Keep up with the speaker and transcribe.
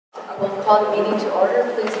We'll call the meeting to order.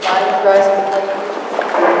 Please rise for the pledge of allegiance.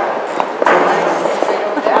 Straight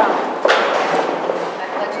over down. I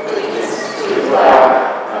pledge allegiance to the flag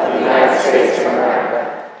of the United States of America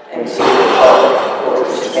and to the republic for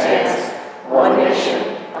which it stands, one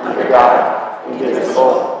nation, under God,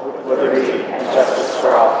 indivisible, with liberty and justice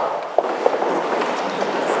for all.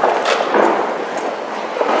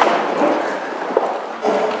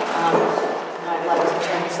 I'd like to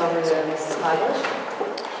turn this over to Mrs. Michaels.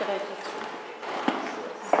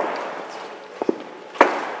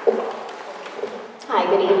 Hi,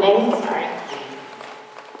 good evening. Sorry.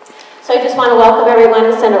 So I just want to welcome everyone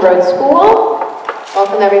to Center Road School.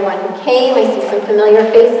 Welcome everyone who came. I see some familiar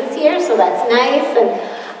faces here, so that's nice.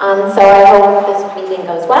 And so I hope this meeting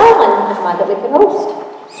goes well, and I'm glad that we could host.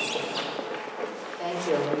 Thank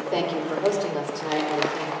you. Thank you for hosting us tonight, and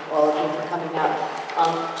thank all of you for coming out.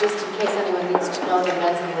 Just in case anyone needs to know, the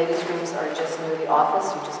men's and ladies' rooms are just near the office.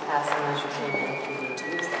 You just pass them as you came in if you need to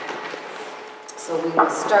use them. So we will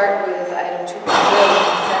start with item 2.0,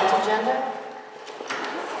 consent agenda.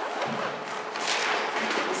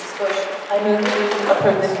 Mrs. Bush. I move to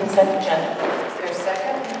approve the consent agenda. Is there a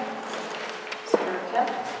second? Mr. Kemp?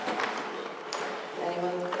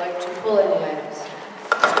 Anyone would like to pull any items?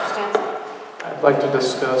 Mr. Stanton? I'd like to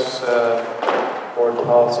discuss Board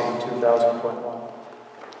Policy 2000.1.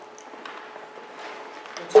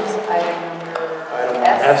 Which is item number Item S.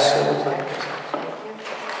 S. It looks like. Thank you.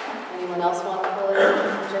 Anyone else want to pull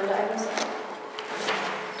any agenda items?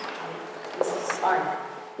 Mrs. Arndt.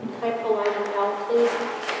 Can I pull item L, please?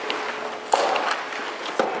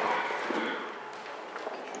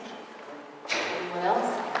 Anyone else?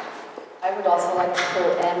 I would also like to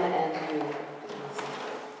pull M and U.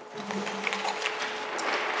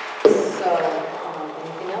 So,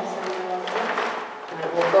 anything else? Anyone else? All right,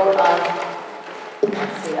 we'll vote on,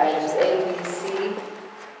 let's see, items A, B, C.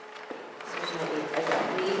 I got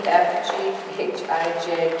E, F, G, H, I, J,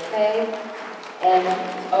 K, N,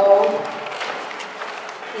 O,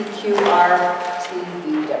 P, Q, R, T,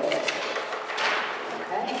 V, W.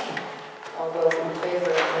 Okay? All those in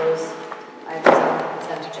favor of those items on the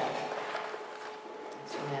consent agenda?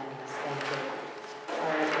 It's unanimous. Thank you. All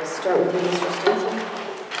right, we'll start with you, Mr. Stinson.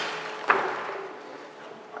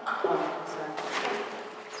 Oh, sorry.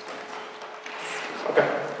 Okay.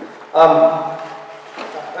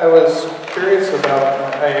 I was curious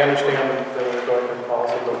about, I understand that we're going through the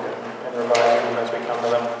policy book and revising them as we come to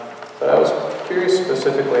them, but I was curious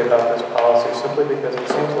specifically about this policy simply because it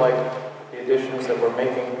seems like the additions that we're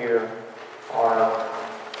making here are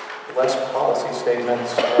less policy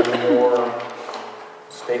statements and more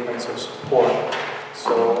statements of support.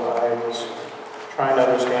 So I was trying to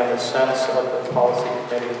understand the sense of the policy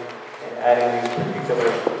committee in adding these particular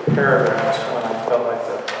paragraphs when I felt like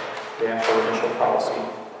the actual initial policy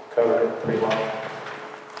covered it pretty well.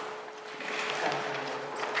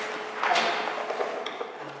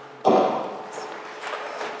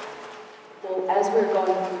 Well, as we're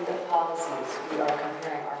going through the policies, we are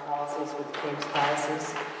comparing our policies with CABE's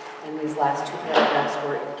policies. And these last two paragraphs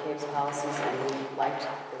were in CABE's policies, and we liked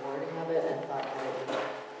the wording of it and thought that it would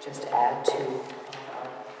just add to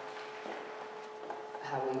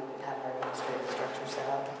how we have our administrative structure set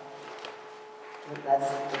up. That's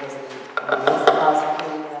because the policy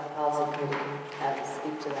committee can have to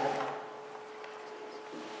speak to that.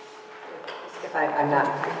 If I'm not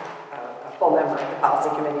a full member of the policy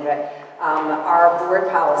committee, but our board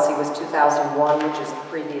policy was 2001, which is the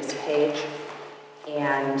previous page,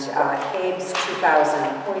 and CABE's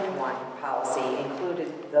 2000.1 policy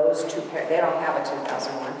included those two, they don't have a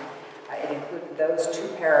 2001, it included those two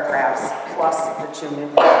paragraphs plus the two new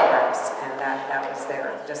paragraphs, and that was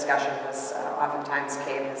their discussion. Was oftentimes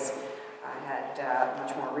CABE has had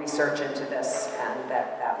much more research into this, and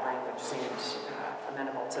that language seemed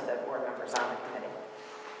amenable to the board members on the committee.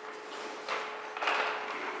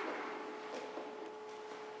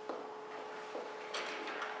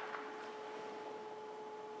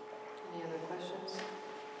 Any other questions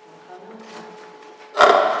or comments?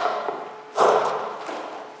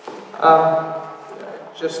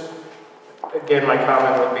 Just, again, my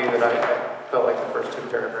comment would be that I felt like the first two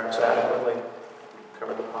paragraphs adequately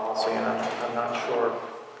covered the policy, and I'm not sure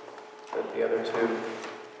that the other two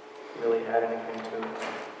really add anything to it.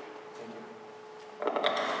 Thank you.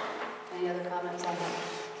 Any other comments on that?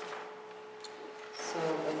 So,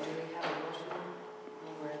 do we have a motion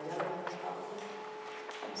one way or the other on this policy?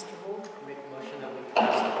 Mr. Holt? Make a motion that we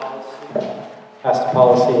pass the policy. Pass the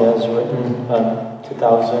policy as written,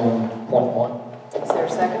 2000.1. Is there a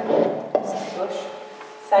second? Mrs. Bush?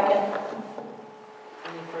 Second.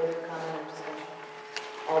 Any further comment or discussion?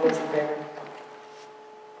 All those in favor?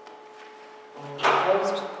 Any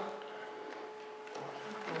opposed?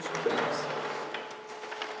 Motion carries.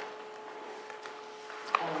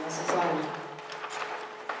 This is on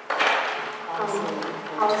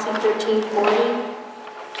Policy 1340.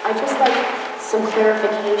 I'd just like some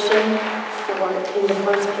clarification for, in the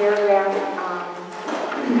first paragraph,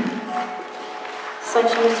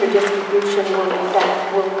 such use or distribution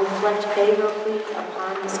will reflect favorably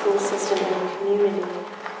upon the school system and the community.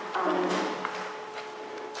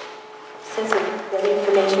 Says that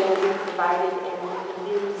information will be provided and will be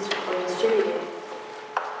used or distributed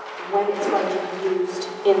when it's going to be used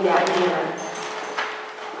in that manner.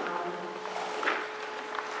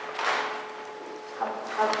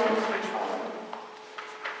 How can we control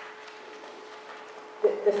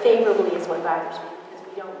it? The favorably is what bothers me, because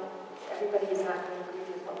we don't, everybody is not going to agree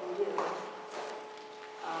with what we do.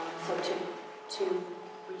 So to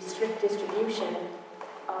restrict distribution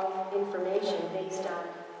of information based on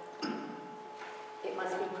it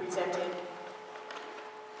must be presented,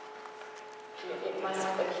 it must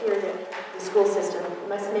appear that the school system, it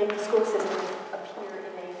must make the school system appear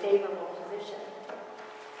in a favorable position.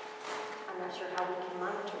 I'm not sure how we can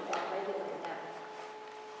monitor that, regulate that.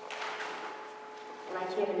 And I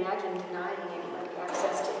can't imagine denying anybody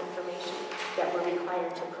access to information that we're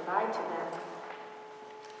required to provide to them.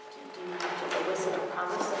 Do you have to elicit a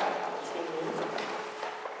promise about how it's being used?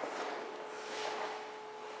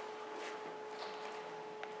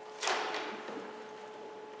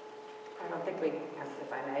 I don't think we,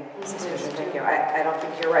 if I may, Mrs. Fisher, thank you. I don't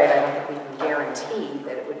think you're right. I don't think we can guarantee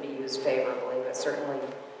that it would be used favorably, but certainly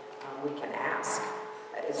we can ask.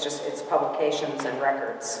 It's just, it's publications and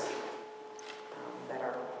records that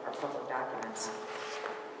are public documents.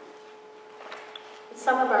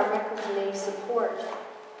 Some of our records may support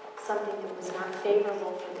something that was not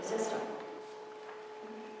favorable for the system.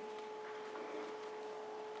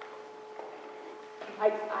 I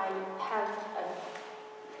have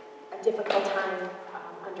a difficult time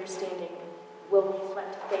understanding will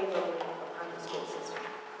reflect favorably upon the school system.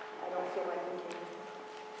 I don't feel like we can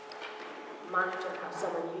monitor how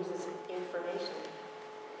someone uses information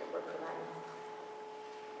that we're providing.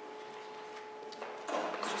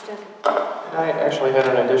 Mr. Stetson? And I actually had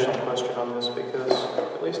an additional question on this because,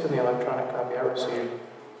 at least in the electronic copy I received,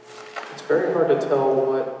 it's very hard to tell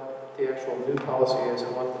what the actual new policy is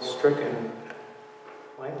and what the stricken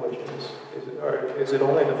language is. Is it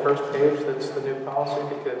only the first page that's the new policy?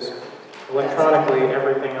 Because electronically,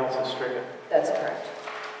 everything else is stricken. That's correct.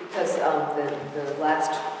 Because the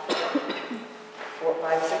last 4,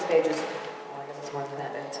 5, 6 pages, well, I guess it's more than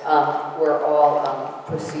that, were all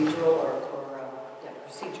procedural or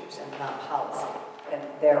procedures and not policy. And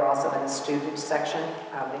they're also in the student section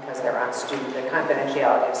because they're on student, the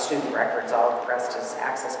confidentiality of student records, all the rest is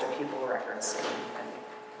access to pupil records and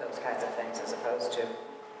those kinds of things as opposed to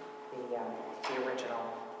the original.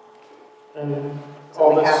 And So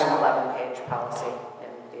all we this. have an 11-page policy in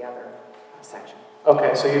the other section.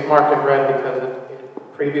 Okay, so you've marked it red because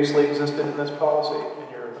it previously existed in this policy, and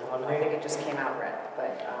you're I think eliminating it. it just came out red,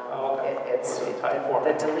 but Okay. it's So type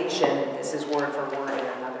format. the deletion. This is word for word in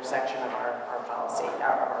another section of our policy,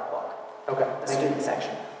 our book, Okay, the thank you. student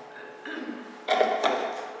section.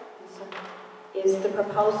 Is the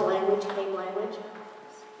proposed language CAPE language?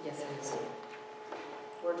 Yes, it is.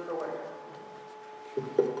 Word for word.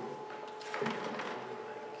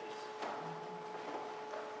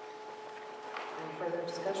 Any further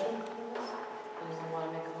discussion on this? Anyone want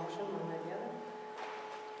to make a motion one way or the other?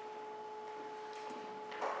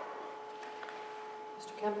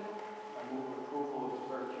 Mr. Kemp, I move approval of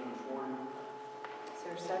 1340. is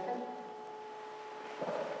there a second?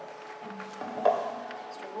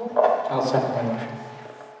 Mr. Holt, I'll second the motion.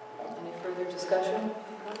 any further discussion,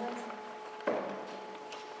 comments?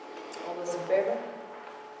 All those in favor?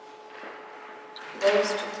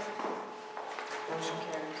 Opposed? Motion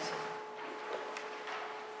carries.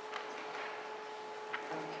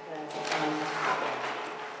 Okay.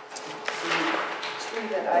 The two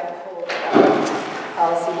that I pulled out,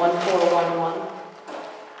 policy 1411,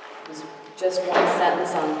 was just one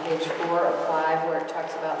sentence on page 4 of 5 where it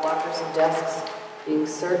talks about lockers and desks being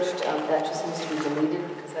searched. That just needs to be deleted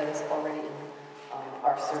because that is already in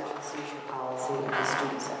our search and seizure policy in the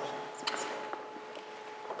student section.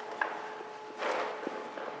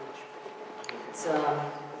 It's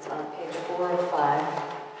on page 4 of 5,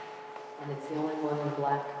 and it's the only one in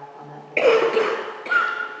black on that page.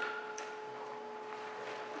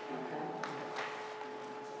 Okay.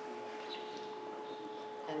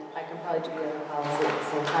 And I can probably do the other policy at the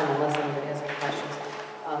same time unless anybody has any questions.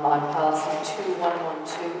 On policy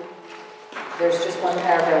 2112, there's just one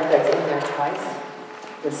paragraph that's in there twice.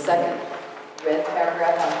 The second red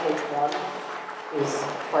paragraph on page 1 is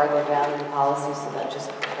farther down in the policy, so that just,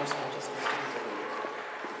 the first one just needs to be deleted.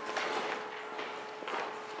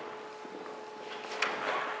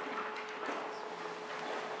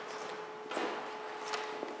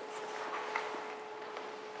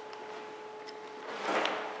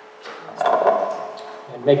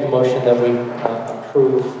 And make a motion that we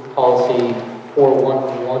approve policy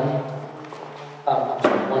 411, I'm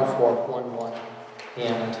sorry, 1411,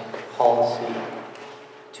 and policy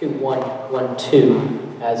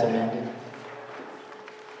 2112 as amended. Is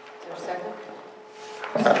there a second?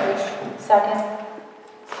 Mr. Fish? Second.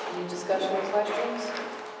 Any discussion or questions?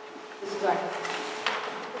 Mrs. Ryan?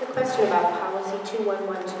 A question about policy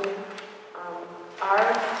 2112.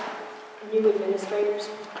 Are new administrators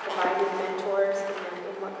provided mentors, and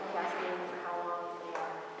in what capacity and for how long they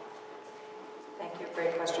are? Thank you.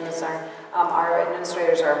 Great question, Ms. Zarn. Our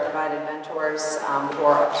administrators are provided mentors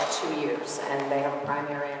for up to 2 years, and they have a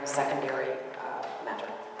primary and a secondary mentor.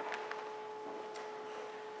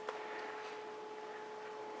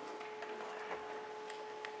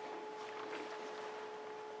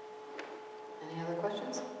 Any other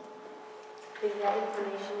questions? Is that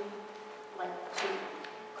information, like,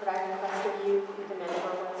 could I request of you who the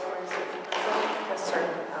mentor was for a certain person? Yes,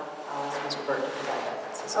 certainly. I'll ask Mr. Bird to provide that.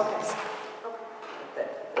 That's his Okay. office. Okay.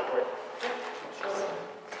 The board.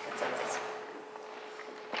 Consensus.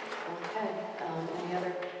 Okay, any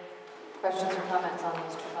other questions or comments on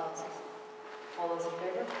those two policies? All those in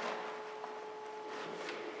favor?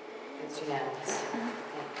 It's unanimous. Thank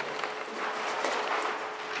you.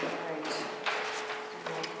 All right.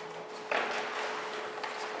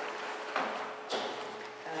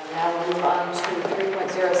 Now we'll move on to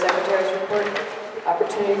 3.0, Secretary's Report.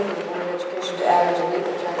 Opportunity for the Board of Education to add or delete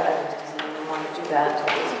agenda items. Does anyone want to do that at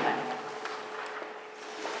this time?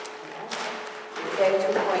 Okay,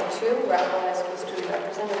 2.2, Rockwell High School Student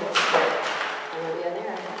Representative. Olivia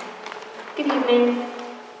Nair. Good evening.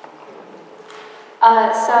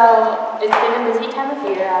 So it's been a busy time of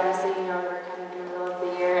year. Obviously, you know, we're kind of in the middle of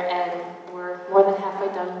the year and we're more than halfway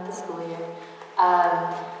done with the school year.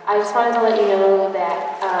 I just wanted to let you know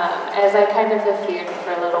that as I kind of have feared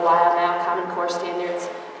for a little while now, Common Core standards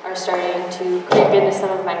are starting to creep into some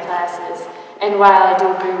of my classes. And while I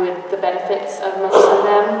do agree with the benefits of most of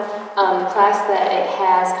them, the class that it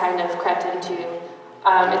has kind of crept into,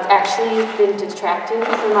 it's actually been detracting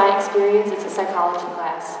from my experience. It's a psychology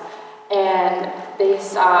class. And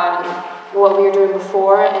based on what we were doing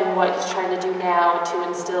before and what he's trying to do now to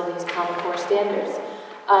instill these Common Core standards,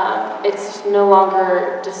 it's no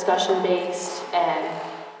longer discussion-based, and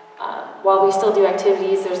while we still do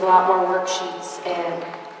activities, there's a lot more worksheets, and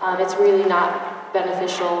it's really not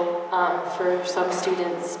beneficial for some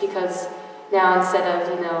students, because now instead of,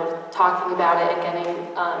 you know, talking about it and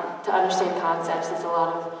getting to understand concepts, it's a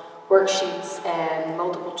lot of worksheets and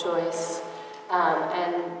multiple choice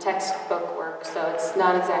and textbook work, so it's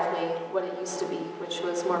not exactly what it used to be, which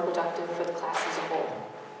was more productive for the class as a whole.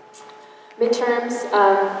 Midterms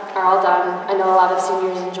are all done. I know a lot of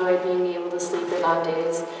seniors enjoyed being able to sleep in on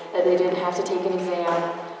days that they didn't have to take an exam.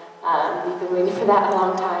 We've been waiting for that a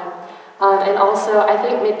long time. And also, I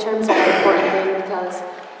think midterms are an important thing because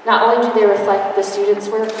not only do they reflect the students'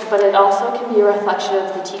 work, but it also can be a reflection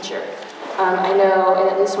of the teacher. I know in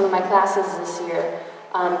at least one of my classes this year,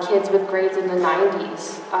 kids with grades in the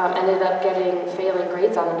 90s ended up getting failing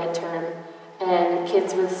grades on the midterm. And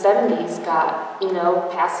kids with 70s got, you know,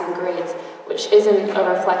 passing grades, which isn't a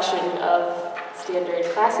reflection of standard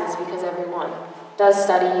classes because everyone does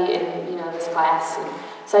study in, you know, this class. And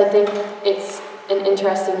so I think it's an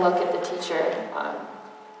interesting look at the teacher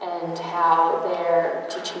and how their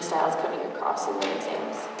teaching style is coming across in their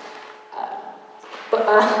exams. But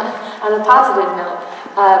on a positive note,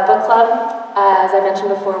 book club, as I mentioned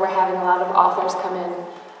before, we're having a lot of authors come in.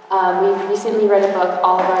 We recently read a book,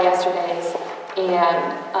 All of Our Yesterdays,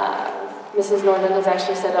 and Mrs. Norman has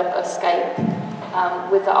actually set up a Skype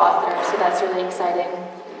with the author, so that's really exciting.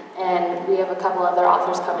 And we have a couple other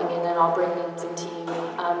authors coming in, and I'll bring names into you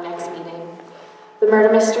next meeting. The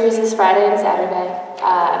Murder Mysteries is Friday and Saturday.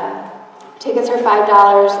 Tickets are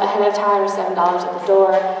 $5 ahead of time or $7 at the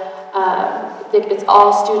door. It's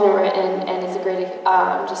all student written, and it's a great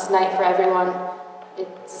just night for everyone.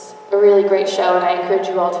 It's a really great show, and I encourage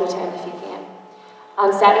you all to attend if you can.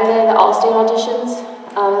 On Saturday, the All-State auditions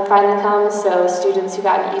finally come, so students who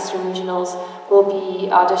got into Eastern Regionals will be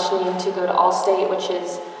auditioning to go to All-State, which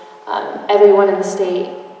is everyone in the state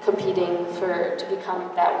competing to become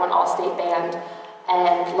that one All-State band.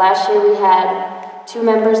 And last year we had 2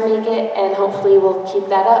 members make it, and hopefully we'll keep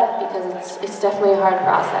that up because it's definitely a hard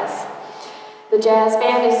process. The jazz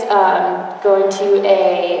band is going to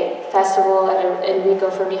a festival at Enrico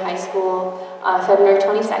Fermi High School February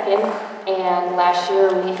 22nd. And last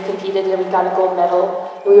year we competed and we got a gold medal.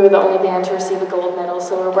 We were the only band to receive a gold medal,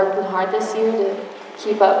 so we're working hard this year to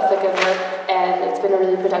keep up the good work, and it's been a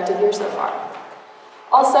really productive year so far.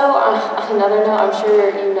 Also, on another note, I'm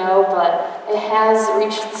sure you know, but it has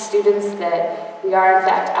reached the students that we are in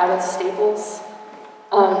fact out of staples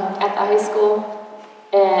at the high school,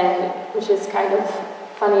 and which is kind of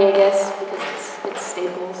funny, I guess, because it's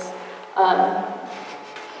staples.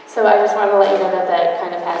 So I just wanted to let you know that that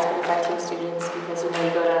kind of has been affecting students, because you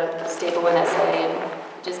go to staple an essay and you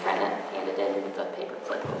just kind of hand it in with a paper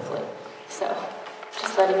clip, hopefully. So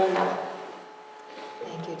just letting you know.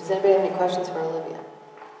 Thank you. Does anybody have any questions for Olivia?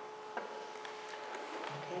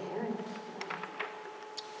 Okay, Erin.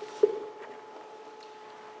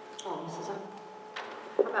 Oh, Mrs. O.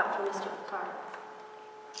 How about for Mr. Picard,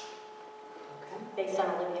 Okay. based on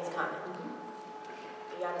Olivia's comment?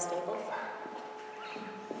 Are you out of staples?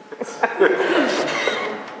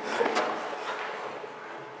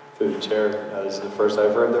 Through the chair, this is the first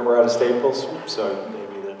I've heard that we're out of staples, so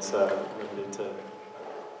maybe that's limited to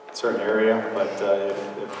a certain area, but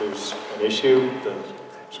if there's an issue, the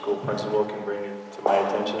school principal can bring it to my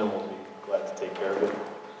attention and we'll be glad to take care of it.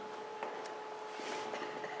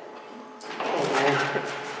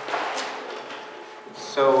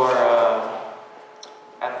 So our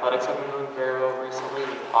athletics have been doing very well recently,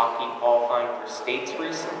 with hockey qualifying for states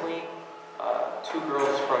recently. 2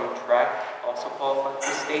 girls from track also qualified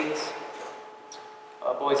for states.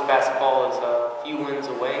 Boys basketball is a few wins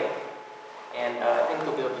away, and I think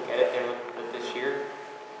they'll be able to get it. They're looking good this year.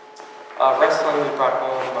 Wrestling, we brought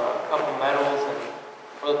home a couple medals, and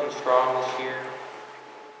we're looking strong this year.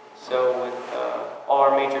 So with all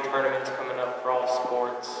our major tournaments coming up for all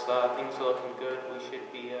sports, things are looking good. We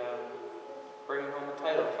should be bringing home a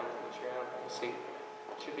title or something this year. I don't know, we'll see.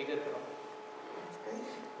 It should be good though. That's great.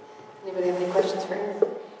 Anybody have any questions for Erin?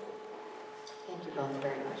 Thank you both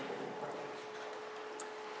very much for your report.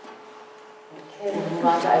 Okay, we'll move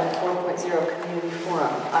on to item 4.0, Community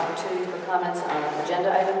Forum. Opportunity for comments on agenda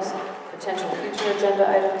items, potential future agenda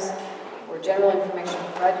items, or general information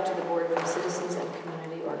provided to the board from citizens and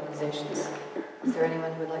community organizations. Is there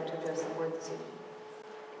anyone who would like to address the board this evening?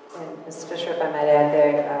 And Ms. Fisher, if I might add,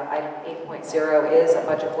 item 8.0 is a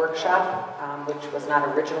budget workshop, which was not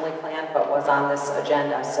originally planned, but was on this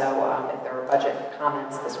agenda. So if there are budget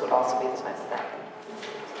comments, this would also be the time for that.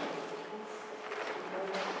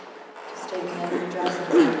 Just state your name and address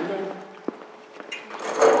and name.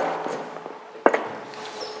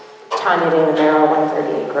 Tanya DeMero,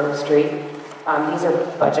 138 Grove Street. These are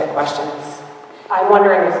budget questions. I'm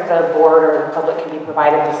wondering if the board or the public can be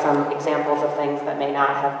provided with some examples of things that may not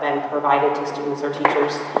have been provided to students or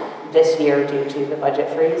teachers this year due to the budget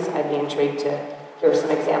freeze. I'd be intrigued to hear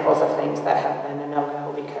some examples of things that have been a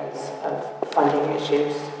no-go because of funding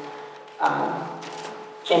issues.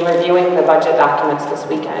 In reviewing the budget documents this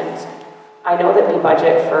weekend, I know that we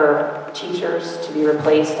budget for teachers to be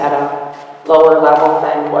replaced at a lower level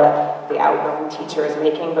than what the outgoing teacher is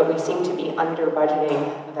making, but we seem to be under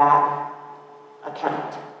budgeting that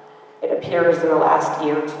account. It appears in the last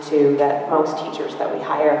year to 2 that most teachers that we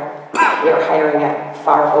hire, we are hiring at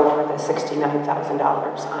far over the $69,000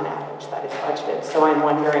 on average that is budgeted. So I'm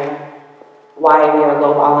wondering why we are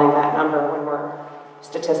lowballing that number when we're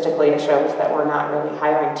statistically it shows that we're not really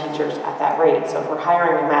hiring teachers at that rate. So if we're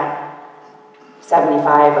hiring them at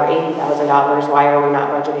 $75,000 or $80,000, why are we not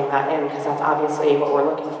budgeting that in? Because that's obviously what we're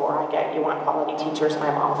looking for. I get you want quality teachers, and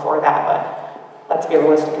I'm all for that, but let's be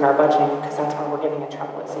realistic in our budgeting, because that's where we're getting in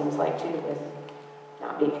trouble, it seems like, too, with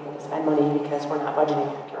not being able to spend money because we're not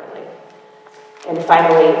budgeting accurately. And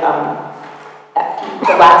finally, at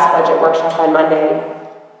the last budget workshop on Monday,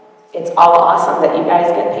 it's all awesome that you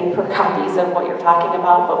guys get paper copies of what you're talking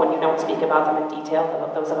about, but when you don't speak about them in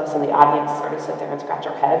detail, those of us in the audience sort of sit there and scratch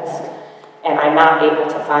our heads. And I'm not able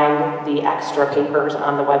to find the extra papers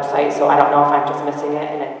on the website, so I don't know if I'm just missing it,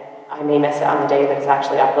 and I may miss it on the day that it's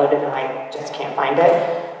actually uploaded and I just can't find it.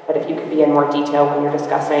 But if you could be in more detail when you're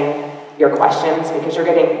discussing your questions, because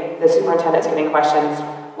the superintendent's getting questions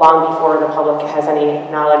long before the public has any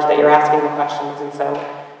knowledge that you're asking the questions, and so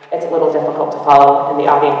it's a little difficult to follow in the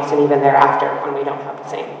audience and even thereafter when we don't have the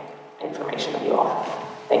same information that you all have.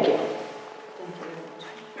 Thank you.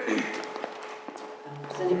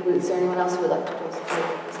 Thank you. Is there anyone else who would like to address the board?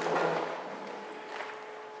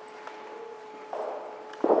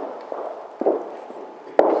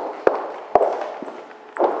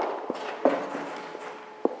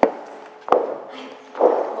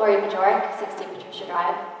 Lori Majorek, 60 Patricia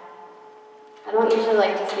Drive. I don't usually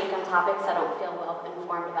like to speak on topics I don't feel well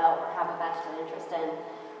informed about or have a vested interest in,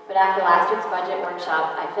 but after last week's budget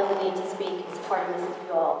workshop, I feel the need to speak in support of Mrs.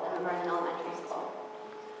 Buell and the Vernon Elementary School.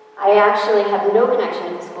 I actually have no connection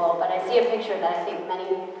to the school, but I see a picture that I think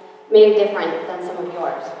may be different than some of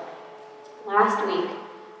yours. Last week,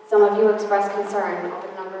 some of you expressed concern over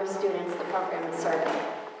the number of students the program is serving.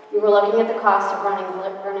 You were looking at the cost of running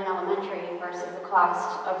Vernon Elementary versus the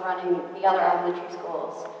cost of running the other elementary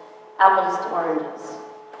schools, apples to oranges.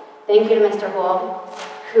 Thank you to Mr. Bull,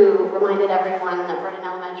 who reminded everyone that Vernon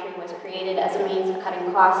Elementary was created as a means of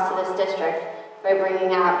cutting costs to this district by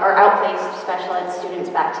bringing our outplaced special ed students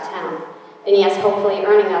back to town, and yes, hopefully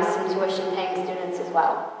earning us some tuition-paying students as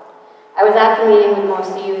well. I was at the meeting with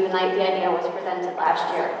most of you the night the idea was presented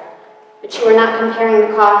last year, but you are not comparing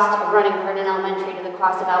the cost of running Vernon Elementary to the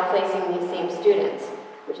cost of outplacing these same students,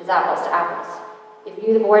 which is apples to apples. If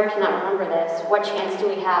you, the board, cannot remember this, what chance do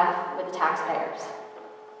we have with the taxpayers?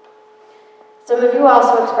 Some of you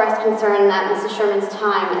also expressed concern that Mrs. Sherman's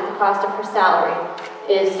time at the cost of her salary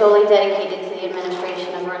is solely dedicated to the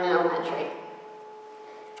administration of Vernon Elementary.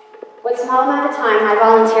 What small amount of time I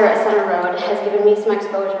volunteer at Center Road has given me some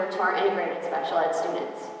exposure to our integrated special ed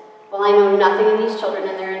students. While I know nothing of these children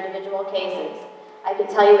in their individual cases, I can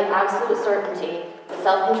tell you with absolute certainty that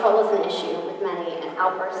self-control is an issue with many and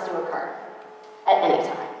outbursts do occur at any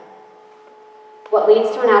time. What leads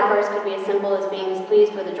to an outburst could be as simple as being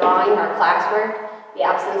displeased with a drawing or classwork, the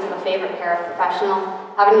absence of a favorite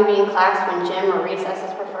paraprofessional, having to be in class when gym or recess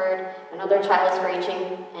is preferred, another child is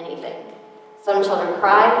screeching, anything. Some children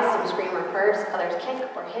cry, some scream or curse, others kick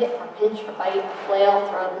or hit or pinch or bite or flail,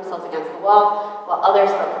 throw themselves against the wall, while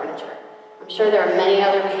others throw furniture. I'm sure there are many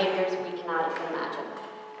other behaviors we cannot even imagine.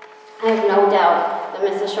 I have no doubt that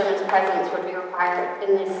Mrs. Sherman's presence would be required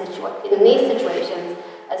in these situations,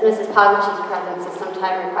 as Mrs. Pavlich's presence is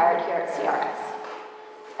sometimes required here at CRS.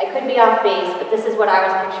 I could be off base, but this is what I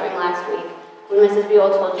was picturing last week when Mrs.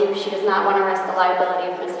 Buell told you she does not want to risk the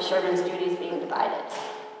liability of Mrs. Sherman's duties being divided.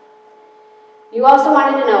 You also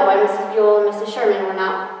wanted to know why Mrs. Buell and Mrs. Sherman were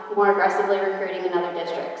not more aggressively recruiting in other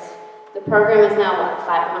districts. The program is now, what,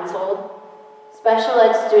 5 months old? Special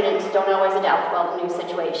ed students don't always adapt well to new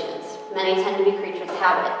situations. Many tend to be creatures of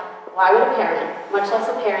habit. Why would a parent, much less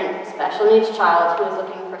a parent, a special needs child who is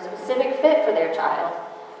looking for a specific fit for their child,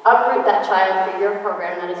 uproot that child for your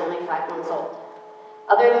program that is only 5 months old?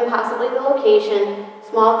 Other than possibly the location,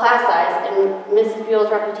 small class size, and Mrs. Buell's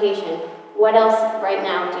reputation, what else right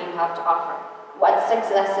now do you have to offer? What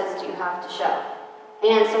successes do you have to show?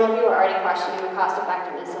 And some of you are already questioning the cost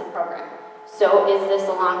effectiveness of the program. So is this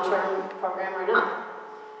a long-term program or not?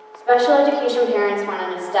 Special education parents want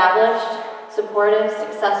an established, supportive,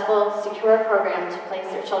 successful, secure program to place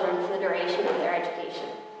their children for the duration of their education.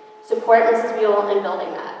 Support Mrs. Buell in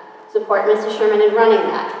building that. Support Mrs. Sherman in running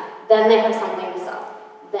that. Then they have something to sell.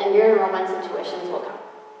 Then your enrollments and tuitions will come.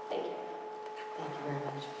 Thank you. Thank you very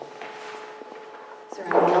much. Is there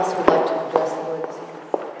anyone else who would like to address the board this evening?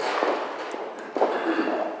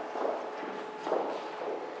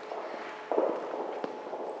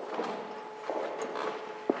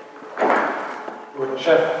 We're at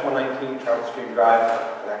Chef 119 Charles Stream Drive.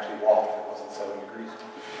 I could actually walk if it wasn't 7 degrees.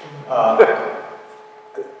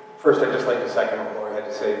 First, I'd just like to second what Lori had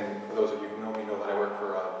to say. For those of you who know me, know that I work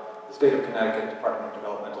for the State of Connecticut Department of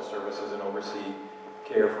Developmental Services and oversee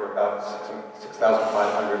care for about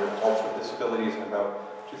 6,500 adults with disabilities and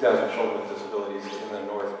about 2,000 children with disabilities in the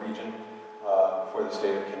North region for the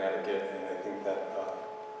State of Connecticut. And I think that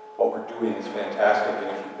what we're doing is fantastic,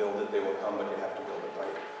 and if you build it, they will come, but you have to build it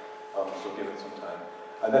right. So give it some time.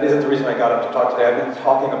 That isn't the reason I got up to talk today. I've been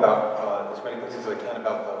talking about as many places as I can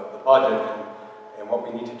about the budget and what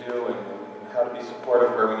we need to do and how to be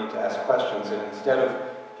supportive where we need to ask questions. And instead of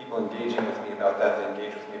people engaging with me about that, they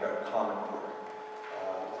engage with me about Common Core.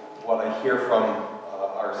 What I hear from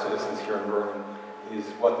our citizens here in Vernon is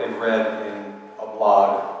what they've read in a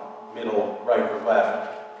blog, middle, right, or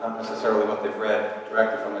left, not necessarily what they've read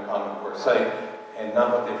directly from the Common Core site, and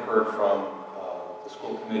not what they've heard from the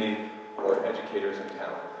school committee or educators in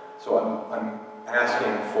town. So I'm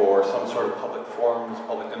asking for some sort of public forums,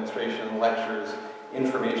 public demonstration, lectures,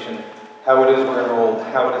 information, how it is we're enrolled,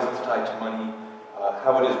 how it is it's tied to money,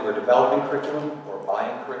 how it is we're developing curriculum or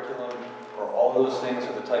buying curriculum, or all those things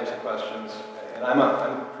are the types of questions. And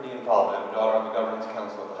I'm pretty involved. I have a daughter on the governance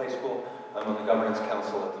council at the high school. I'm on the governance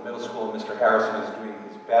council at the middle school. Mr. Harrison is doing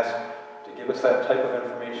his best to give us that type of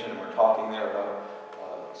information, and we're talking there about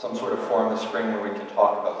some sort of forum this spring where we can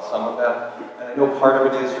talk about some of that. And I know part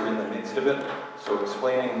of it is you're in the midst of it, so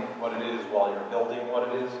explaining what it is while you're building what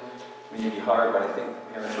it is may be hard, but I think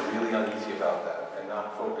parents are really uneasy about that and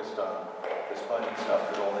not focused on this funding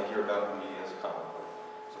stuff that only hear about in the media as a common.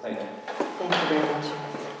 So thank you. Thank you very much.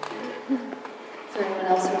 Is there anyone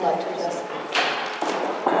else who would like to address?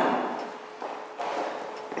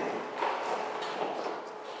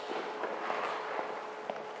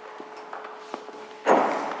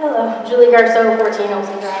 Hello, Julie Garceau, 14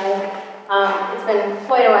 Olsen Drive. It's been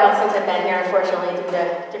quite a while since I've been here, unfortunately, due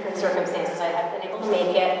to different circumstances. I haven't been able to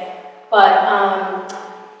make it. But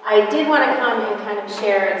I did want to come and kind of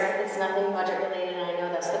share, it's nothing budget related, and I know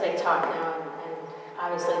that's the big talk now, and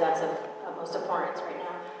obviously that's of most importance right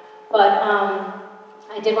now. But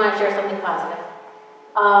I did want to share something positive.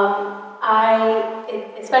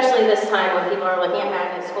 Especially this time when people are looking at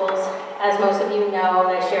magnet schools, as most of you know,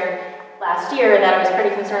 I shared last year that I was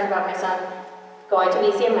pretty concerned about my son going to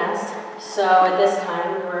BCMS. So at this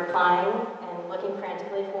time, we were applying and looking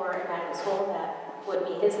frantically for a magnet school that would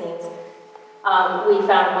meet his needs. We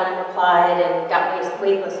found one and applied and got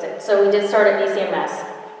waitlisted. So we did start at BCMS.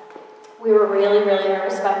 We were really, really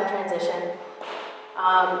nervous about the transition.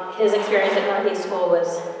 His experience at Northeast School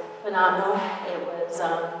was phenomenal. It was,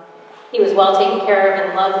 he was well taken care of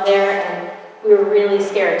and loved there, and we were really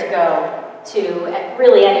scared to go to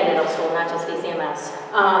really any middle school, not just BCMS.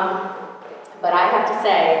 But I have to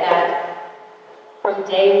say that from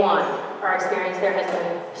day one, our experience there has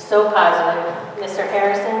been so positive. Mr.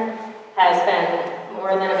 Harrison has been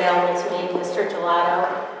more than available to me. Mr. Gelato,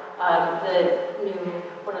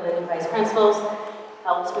 one of the new vice principals,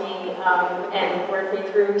 helped me and worked me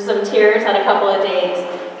through some tears on a couple of days.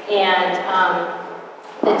 And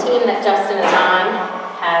the team that Justin is on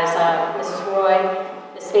has Mrs. Roy,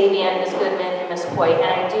 Ms. Fabian, Ms. Goodman, and Ms. Hoyt,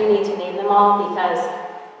 and I do need to name them all because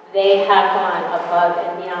they have gone above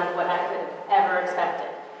and beyond what I could have ever expected.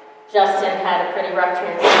 Justin had a pretty rough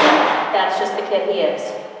transition. That's just the kid he is.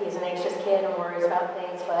 He's an anxious kid and worries about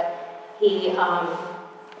things, but he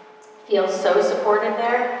feels so supported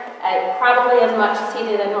there, probably as much as he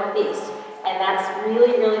did at Northeast. And that's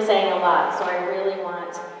really, really saying a lot. So I really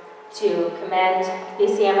want to commend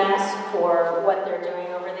BCMS for what they're doing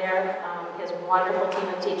over there. His wonderful team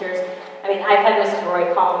of teachers. I mean, I've had Mrs.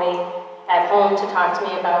 Roy call me at home to talk to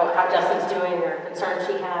me about how Justin's doing or concerns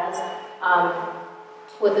she has.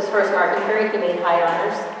 With his first marking period, he made high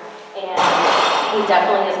honors, and he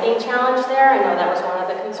definitely is being challenged there. I know that was one of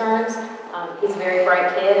the concerns. He's a very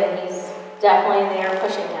bright kid, and he's definitely there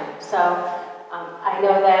pushing him. So I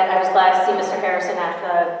know that I was glad to see Mr. Harrison at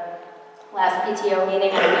the last PTO meeting.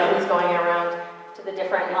 I know he's going around to the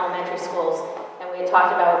different elementary schools, and we had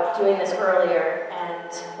talked about doing this earlier,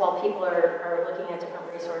 and while people are looking at different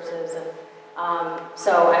resources, and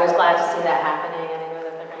so I was glad to see that happening, and I know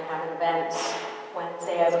that they're going to have an event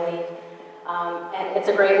Wednesday, I believe. And it's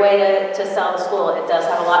a great way to sell the school. It does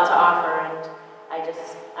have a lot to offer, and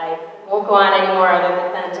I won't go on anymore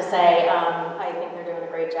other than to say I think they're doing a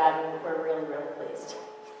great job, and we're really, really pleased.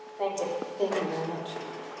 Thank you. Thank you very much.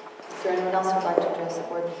 Is there anyone else who would like to address the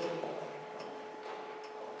board? Okay,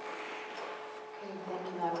 thank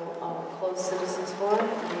you. I will close citizens forum, and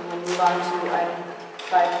we'll move on to item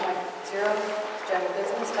 5.0, general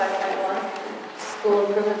business. 5.1, school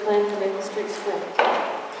improvement plan for Maple Street School.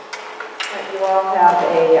 You all have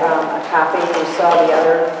a copy. You saw the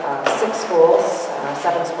other 7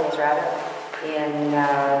 schools rather, in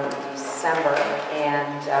December,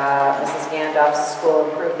 and Mrs. Gandalf's school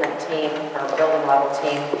improvement team, or building level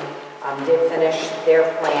team, did finish their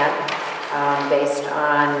plan based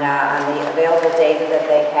on the available data that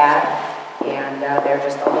they had, and they're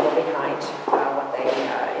just a little behind what they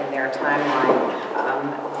in their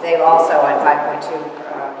timeline. They've also, on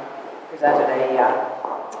 5.2, presented a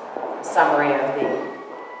summary of the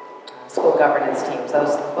school governance teams.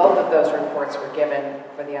 Both of those reports were given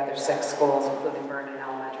for the other 6 schools, including Vernon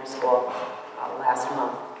Elementary School, last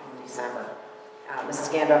month in December. Mrs.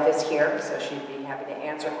 Gandalf is here, so she'd be happy to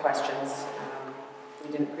answer questions. We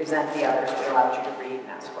didn't present the others. We allowed you to read and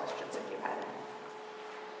ask questions if you had any.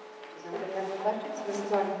 Does anybody have any questions?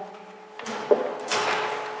 Mrs. Arnold?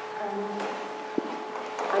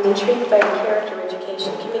 I'm intrigued by the Character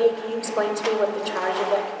Education Committee. Can you explain to me what the charge of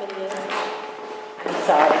that committee is? I'm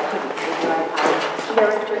sorry, I couldn't hear you.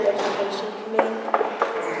 Character Education Committee?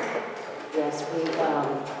 Yes, we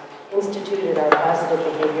instituted our positive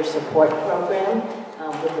behavior support program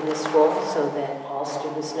within the school so that all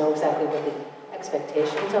students know exactly what the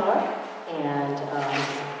expectations are, and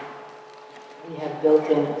we have built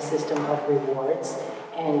in a system of rewards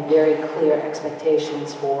and very clear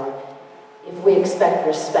expectations for if we expect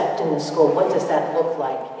respect in the school, what does that look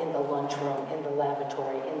like in the lunchroom, in the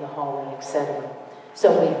lavatory, in the hallway, etc. So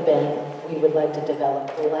we would like to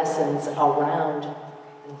develop lessons around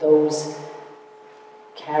those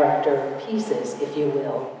character pieces, if you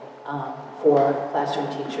will, for classroom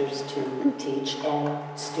teachers to teach and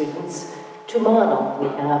students to model. We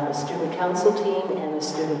have a student council team and a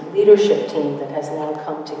student leadership team that has now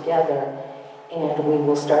come together, and we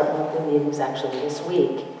will start monthly meetings actually this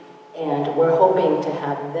week. And we're hoping to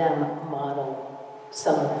have them model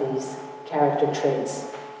some of these character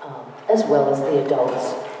traits, as well as the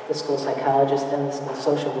adults, the school psychologist and the school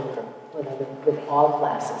social worker, with all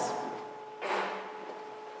classes.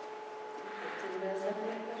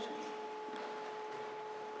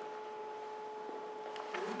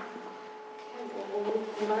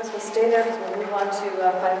 You might as well stay there because we'll move on to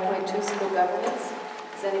 5.2, school governance.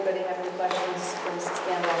 Does anybody have any questions for Mrs.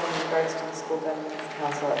 Gandolf in regards to the school governance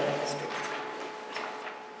council at the district?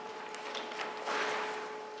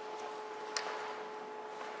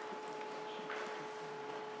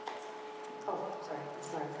 Oh, sorry,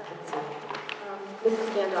 Mrs.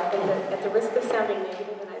 Gandolf, at the risk of sounding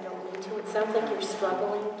negative, and I don't mean to, it sounds like you're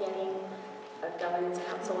struggling getting a governance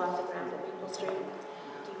council off the ground at Maple Street.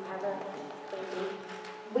 Do you have a plan B?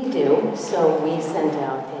 We do. So we sent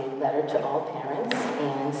out a letter to all parents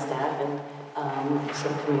and staff and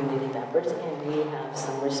some community members, and we have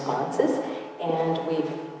some responses. And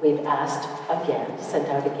we've asked again, sent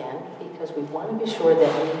out again, because we want to be sure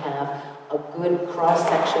that we have a good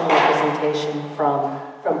cross-section representation from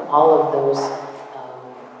all of those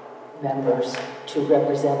members to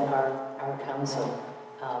represent our council,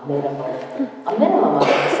 made up of a minimum of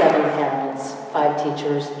 7 parents, 5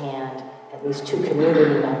 teachers, and at least 2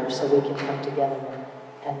 community members, so we can come together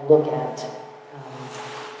and look at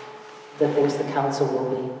the things the council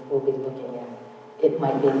will be looking at. It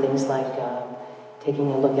might be things like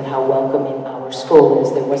taking a look at how welcoming our school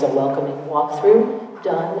is. There was a welcoming walkthrough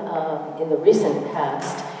done in the recent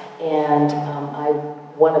past, and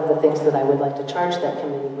one of the things that I would like to charge that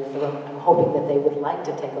committee with, or I'm hoping that they would like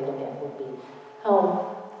to take a look at, would be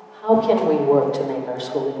how can we work to make our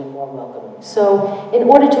school even more welcoming? So in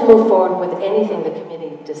order to move forward with anything the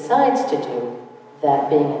committee decides to do,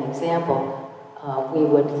 that being an example, we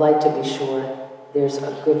would like to be sure there's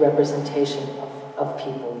a good representation of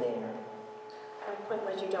people there. My point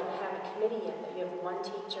was you don't have a committee yet, but you have 1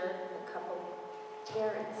 teacher and a couple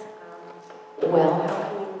parents. Well, how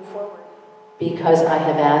can you move forward? Because I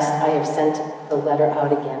have sent the letter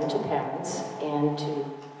out again to parents and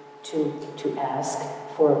to ask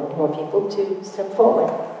for more people to step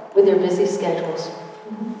forward with their busy schedules.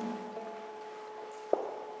 Mm-hmm.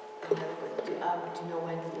 Do you know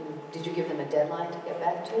when, did you give them a deadline to get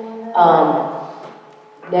back to you on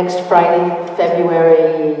that? Next Friday,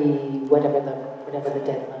 February, whatever the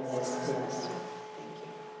deadline is, yes. Thank you.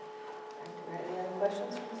 Any other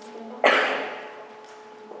questions, Mrs. Campbell?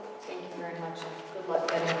 Thank you very much, and good luck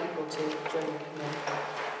getting people to join your committee.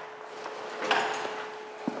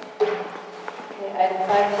 Okay, item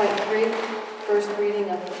 5.3, first reading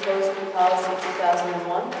of proposed new policy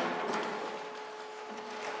 2001.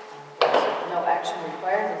 No action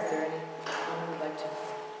required. Is there anyone who would like to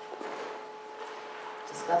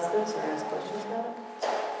discuss this or ask questions about it?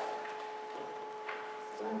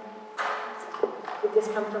 Did this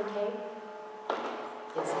come from Kay?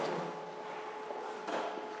 Yes, it did.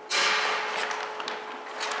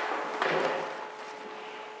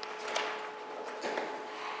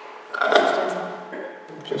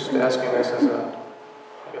 Just asking this as a,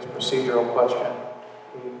 I guess, procedural question.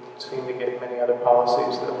 We seem to get many other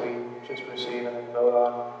policies that we just receive and then vote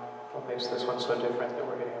on. What makes this one so different that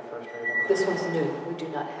we're getting a first reading? This one's new. We do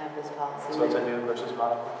not have this policy. So it's a new versus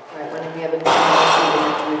modified? Right, when we have a new policy, we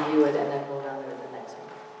have to review it and then vote on it at the next one.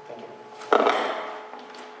 Thank you.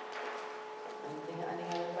 Any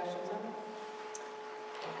other questions on it?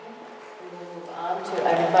 Okay, we will move on to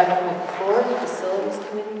item 5.4, Facilities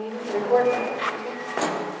Committee meeting report.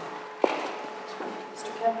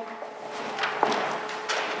 Mr. Kemp.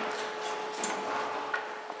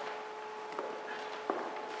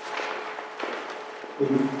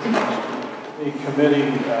 The committee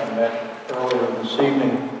met earlier this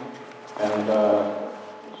evening, and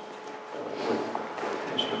with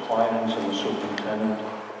Mr. Kleinens and the superintendent,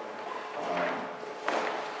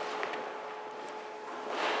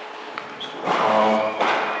 Mr. Carl,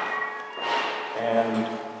 and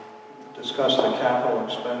discussed the capital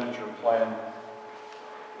expenditure plan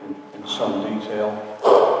in some detail.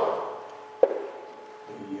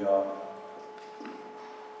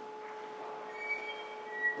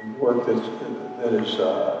 The work that is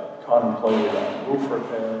contemplated on roof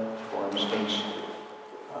repair, for instance,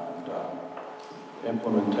 and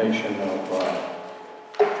implementation of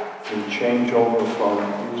the changeover from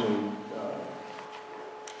using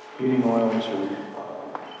heating oil to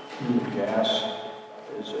heated gas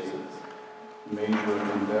is a major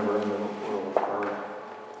endeavor that will occur.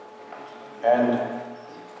 And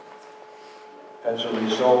as a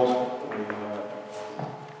result, we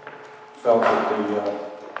felt that the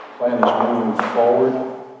plan is moving forward.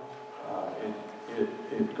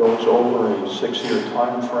 It goes over a 6-year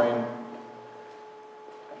time frame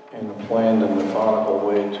in a planned and methodical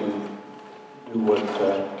way to do what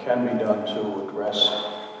can be done to address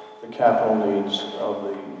the capital needs of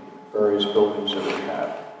the various buildings that we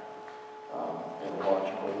have in a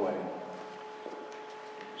logical way.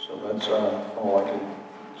 So that's all I can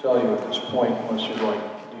tell you at this point, unless you'd like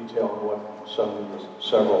detail on what some of the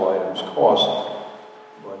several items cost.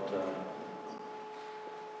 But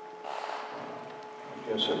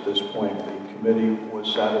I guess at this point the committee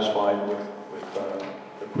was satisfied with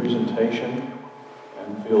the presentation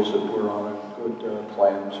and feels that we're on a good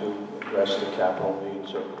plan to address the capital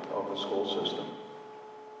needs of the school system.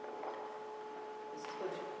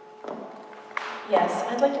 Yes,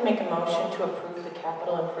 I'd like to make a motion to approve the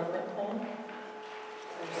capital improvement plan.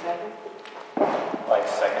 Is there a second? I'd like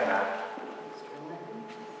to second that.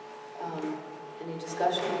 Any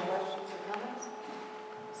discussion or questions or comments?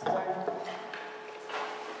 Mrs. Arndt?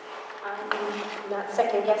 I'm not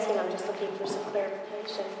second guessing, I'm just looking for some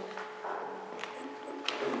clarification.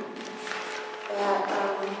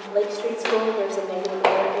 At Lake Street School, there's a negative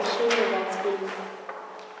air issue, and that's being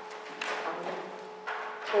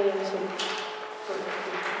carried into for the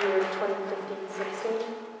year 2015-16.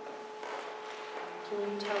 Can you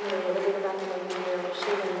tell me a little bit about the negative air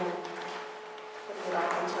issue and then put it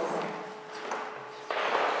off until then?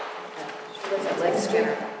 Was it Lake Street?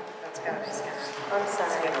 That's got to be Skinner. I'm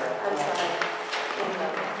sorry. I'm sorry.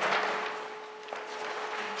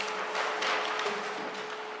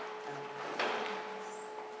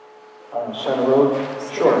 Center Road?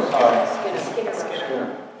 Sure. Skinner.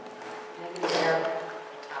 Negative air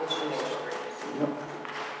issues. Yep.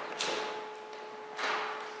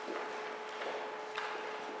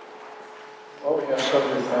 Well, we have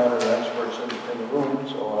subject matter experts in the room,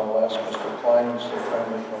 so I'll ask Mr. Klein to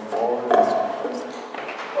kindly come forward.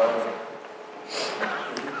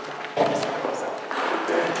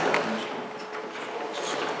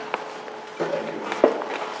 Thank you.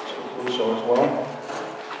 Mr. Caruso as well.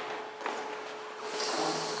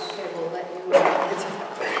 Okay, we'll let you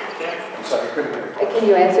I'm sorry, I couldn't hear you. Can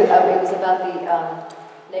you answer? It was about the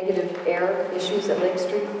negative air issues at Lake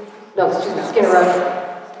Street? No, excuse me, Skinner Road. Sorry,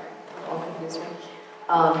 all confused me.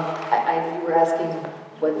 You were asking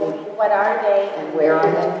What are they? And where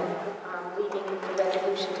are they? Leaving the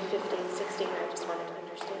resolution to 15-16, I just wanted to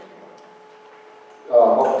understand.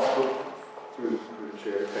 Through the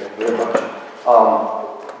chair, thank you very much.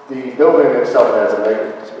 The building itself has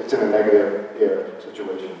it's in a negative air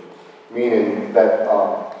situation, meaning that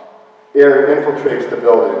air infiltrates the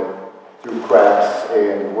building through cracks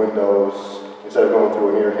and windows instead of going through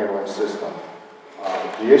an air handling system.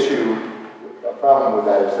 A problem with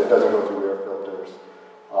that is it doesn't go through air filters.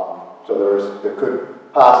 So there could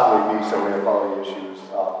possibly be some air quality issues.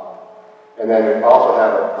 And then we also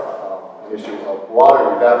have an issue of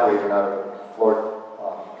water evaporating out of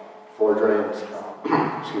floor drains,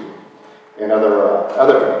 excuse me, and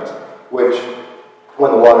other drains, which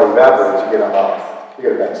when the water evaporates, you get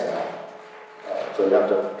a bad smell. So you have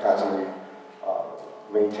to constantly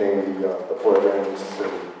maintain the floor drains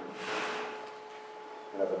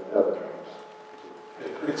and other drains.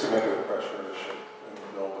 It creates a negative pressure issue in the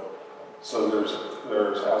building. So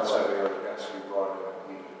there's outside air that has to be brought in and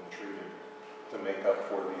heated and treated to make up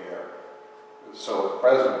for the air. So at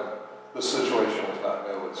present, the situation is not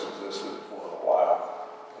new. It's existed for a while.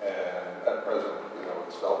 And at present,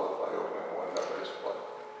 it's dealt with by opening a window, basically.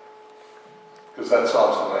 Because that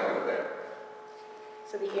solves the negative air.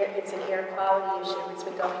 So it's an air quality issue. It's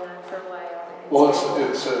been going on for a while. Well,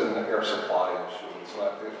 it's an air supply issue. It's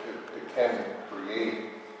not. It can create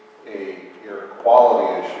a air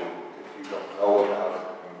quality issue if you don't know about it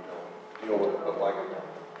and you don't deal with it.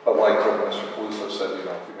 But like what Mr. Caruso said, if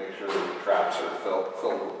you make sure that the traps are filled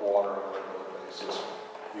with water on a regular basis,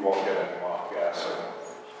 you won't get any off gassing.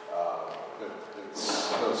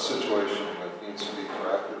 It's a situation that needs to be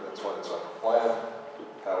corrected. That's why it's on the plan.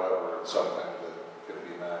 However, it's something that can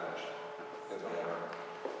be managed in the interim.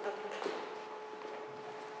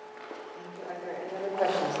 Are there any other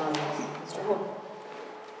questions on this? Mr. Hook?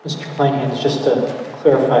 Mr. Kleinhans, just to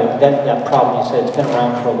clarify, that problem you said, it's been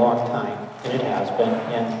around for a long time, and it has been,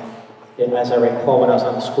 and as I recall, when I was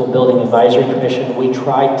on the School Building Advisory Commission, we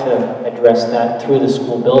tried to address that through the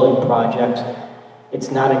school building project. It's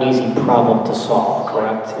not an easy problem to solve,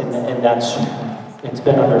 correct? And it's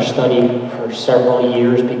been under study for several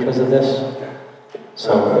years because of this.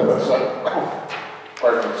 So,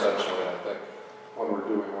 pardon essentially, I think when we're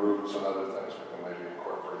doing routes and other things, we can maybe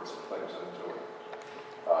incorporate some things into it.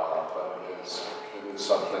 But it is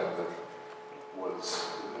something that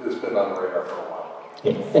has been on the radar for a while.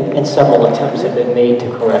 yeah, and several attempts have been made to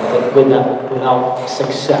correct it without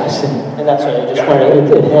success, and that's what I just wanted,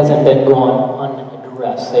 it hasn't been gone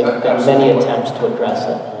unaddressed. There have been many attempts to address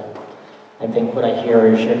it, and I think what I hear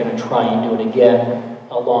is you're going to try and do it again,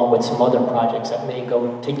 along with some other projects that may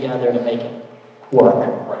go together to make it work.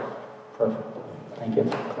 Right. Perfect. Thank you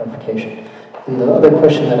for clarification. And the other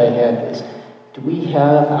question that I had is, do we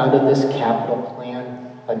have out of this capital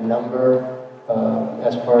plan a number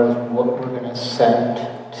as far as what we're going to send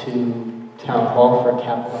to Town Hall for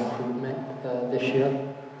capital improvement this year?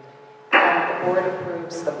 The board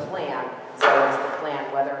approves the plan, so is the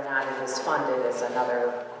plan. Whether or not it is funded is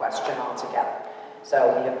another question altogether.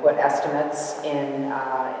 So we have put estimates in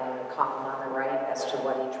the column on the right as to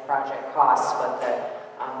what each project costs, but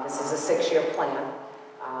this is a 6-year plan.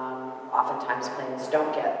 Oftentimes plans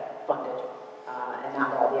don't get funded, and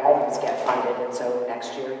not all the items get funded, and so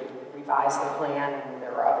next year you revise the plan and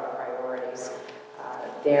there are other priorities.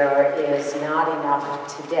 There is not enough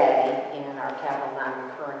today in our capital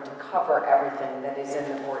non-recurring to cover everything that is in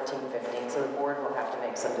the 14-15, so the board will have to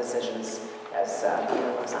make some decisions as the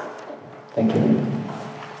year goes on. Thank you. Any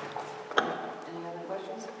other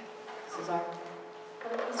questions? Cesar? I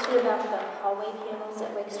have a question about the hallway panels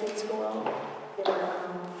at Lake Street School. There's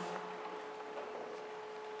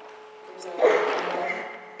a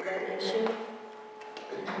lead issue.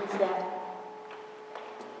 Is that?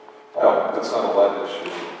 No, it's not a lead issue.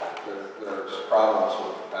 There's problems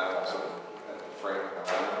with the panels and the framing around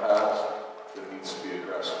the panels that needs to be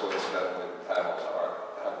addressed. Coincidentally, the panels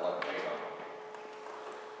have lead paint on them.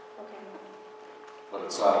 Okay. But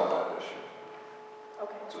it's not a lead issue.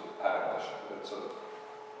 Okay. It's a panel issue.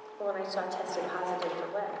 Well, and I saw tested positive for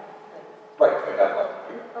lead. Right, they have lead.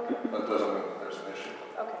 Okay. That doesn't mean that there's an issue.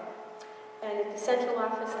 Okay. And at the central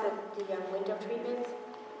office, the window treatments,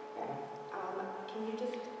 can you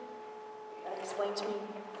just explain to me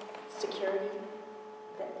security,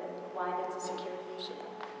 why that's a security issue?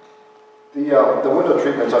 The window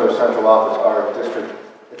treatments under central office are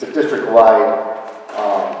it's a district-wide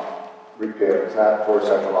repair. It's not for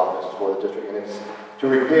central office, it's for the district. And it's to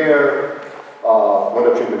repair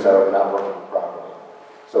window treatments that are not working properly.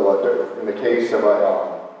 So in the case of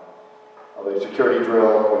a security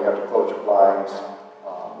drill, when you have to close your blinds,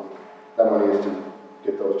 that money is to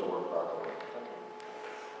get those to work properly.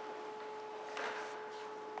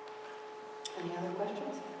 Any other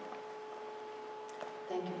questions?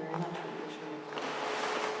 Thank you very much. We appreciate it.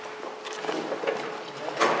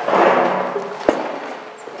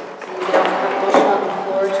 So we now have a motion on the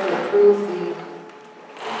floor to approve the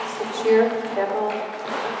 6-year capital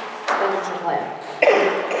expenditure plan.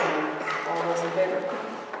 All those in favor?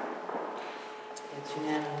 It's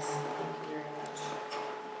unanimous. Thank you very much.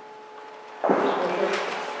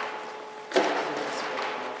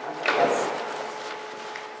 Yes.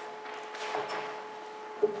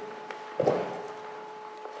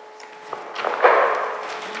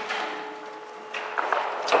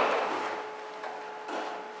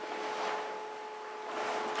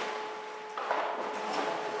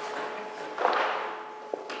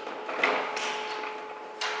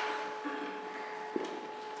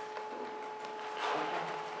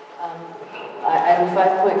 Item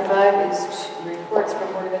 5.5 is reports from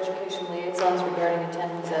Board of Education liaisons regarding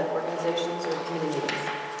attendance at organizations or committee meetings.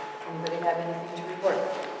 Anybody have anything to report?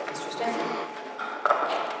 Mr. Stanton?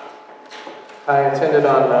 I attended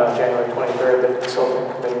on January 23rd the consulting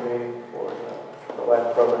committee meeting for the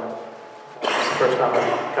LAG program. It's the first time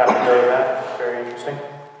I've gotten to go to that. Very interesting.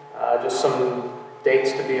 Just some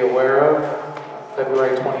dates to be aware of.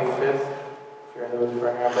 February 25th, if you're in the mood for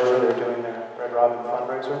a hamburger, they're doing their Red Robin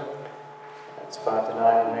fundraiser. It's 5 to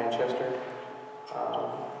 9 in Manchester.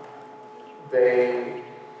 They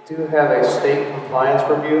do have a state compliance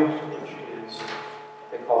review, which is,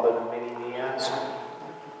 they call it a mini NIASC.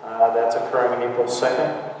 That's occurring April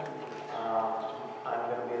 2nd. I'm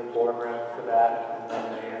going to be the board rep for that, and then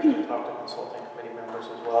they actually talk to consulting committee members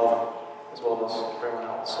as well as everyone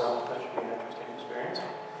else. So that should be an interesting experience.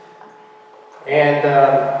 And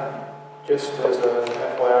just as a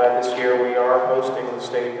FYI, this year we are hosting the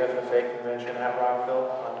state FFA convention at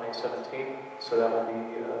Rockville on May 17th, so that will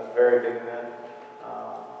be a very big event,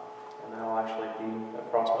 and that will actually be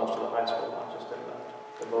across most of the high school, not just in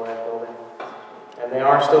the Boad building. And they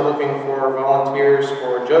are still looking for volunteers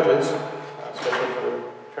for judges, especially for the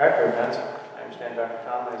tractor events. I understand Dr.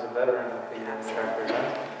 Conley is a veteran of the tractor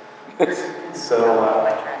event.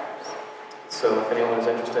 So if anyone is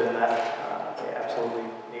interested in that, they absolutely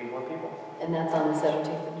need more people. And that's on the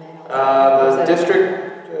 17th of May also? The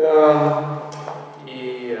district,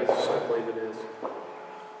 yes, I believe it is.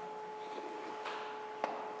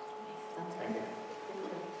 Thank you.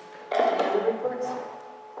 Any other reports?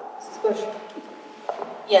 Mrs. Bush?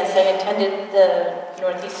 Yes, I attended the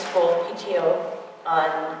Northeast School PTO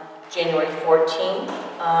on January 14th.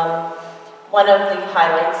 One of the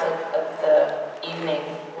highlights of the evening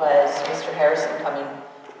was Mr. Harrison coming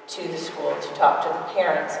to the school to talk to the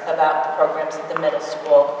parents about the programs at the middle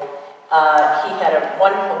school. He had a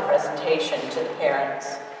wonderful presentation to the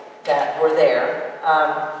parents that were there.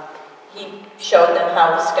 He showed them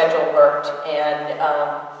how the schedule worked and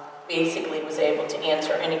basically was able to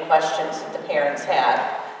answer any questions that the parents had.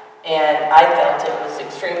 And I felt it was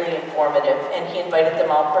extremely informative, and he invited them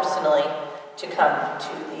all personally to come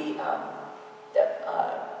to the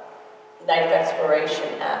night of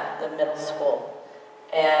exploration at the middle school.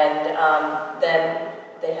 And then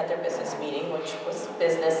they had their business meeting, which was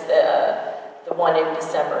business. The one in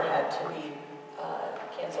December had to be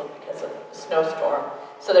canceled because of the snowstorm.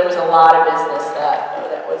 So there was a lot of business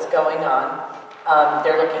that was going on.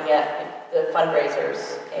 They're looking at the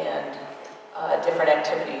fundraisers and different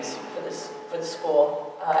activities for the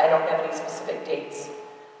school. I don't have any specific dates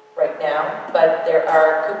right now, but there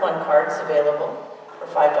are coupon cards available for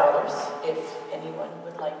 $5 if anyone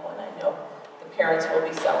would like one. I know the parents will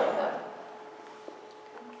be selling them.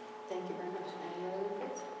 Thank you very much. Any other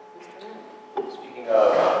reports? Mr. Vernon? Speaking of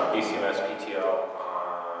BCMS PTO,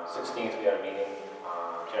 16th we had a meeting,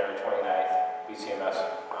 January 29th, BCMS,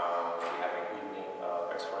 we have an evening of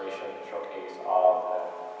exploration to showcase all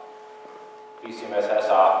the BCMS has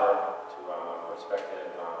to offer to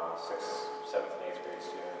prospective 6th, 7th, and 8th grade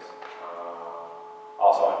students.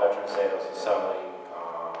 Also on Veterans Day, there was an assembly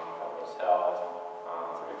that was held.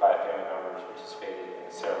 35 family members participated in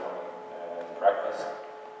the ceremony and breakfast.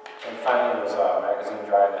 And finally, there was a magazine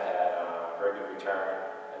drive that had a very good return.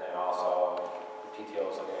 And then also, the PTO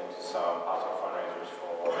was looking into some possible fundraisers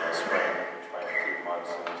for the spring, which might include months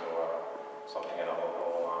into something at a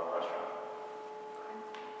local restaurant.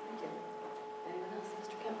 Thank you. Anyone else?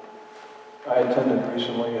 Mr. Kemp? I attended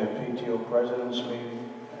recently a PTO president's meeting,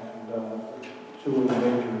 and two of the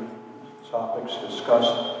major topics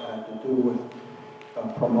discussed had to do with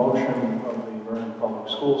promotion of the Vernon public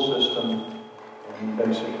school system, and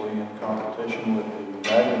basically in competition with the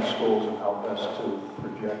magnet schools and how best to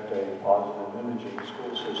project a positive image of the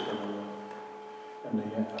school system and the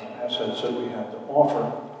assets that we have to offer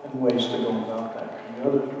and ways to go about that. And the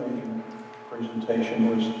other major presentation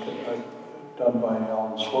was done by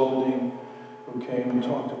Alan Slobodine, who came and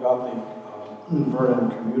talked about the Vernon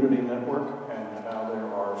Community Network and how there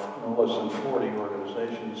are no less than 40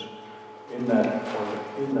 organizations in that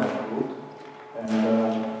group,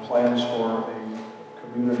 and plans for a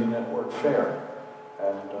community network fair,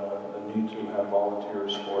 and the need to have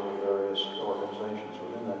volunteers for the various organizations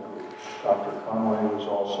within that group. Dr. Conway was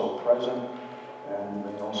also present, and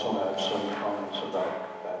they also had some comments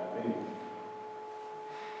about that meeting.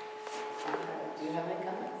 Do you have any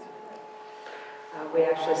comments? We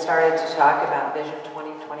actually started to talk about Vision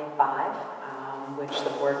 2025, which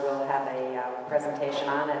the board will have a presentation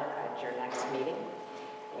on at your next meeting.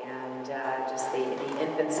 And just the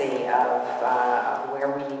infancy of where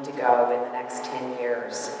we need to go in the next 10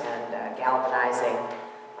 years and galvanizing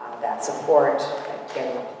that support,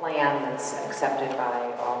 getting a plan that's accepted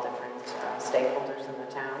by all different stakeholders in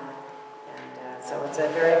the town. And so it's a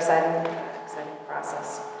very exciting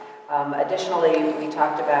process. Additionally, we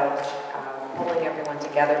talked about pulling everyone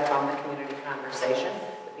together from the community conversation,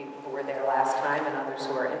 the people who were there last time and others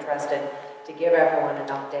who are interested, to give everyone an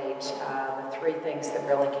update. The three things that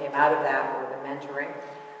really came out of that were the mentoring,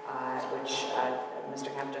 which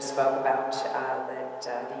Mr. Kemp just spoke about, that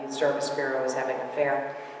the Youth Service Bureau is having a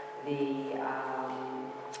fair. What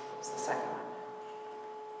was the second one?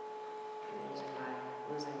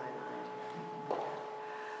 Losing my mind.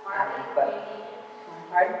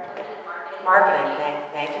 Pardon? Marketing.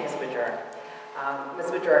 Thank you, Ms. Bajor. Ms.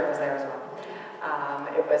 Bajor was there as well.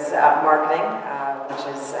 It was marketing, which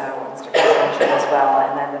is what Mr. Kemp mentioned as well.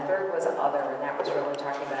 And then the third was other, and that was really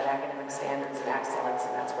talking about academic standards and excellence,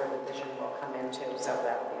 and that's where the vision will come into. So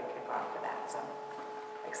that will be a kickoff for that. So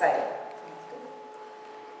excited.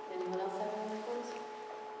 Anyone else have any reports?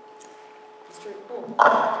 Mr. Poole?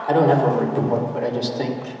 I don't have a report, but I just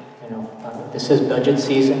think, this is budget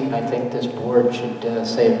season. I think this board should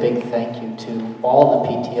say a big thank you to all the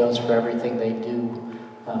PTOs for everything they do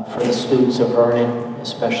for the students of Vernon,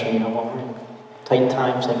 especially, when we're in tight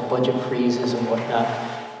times like budget freezes and whatnot.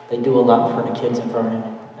 They do a lot for the kids of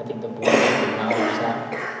Vernon. I think the board should be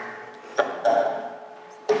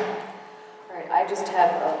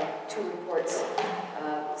have two reports.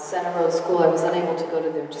 Center Road School, I was unable to go to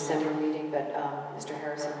their December meeting, but Mr.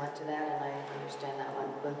 Harrison went to that, and I understand that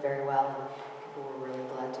went very well, and people were really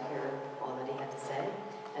glad to hear all that he had to say,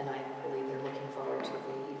 and I believe they're looking forward to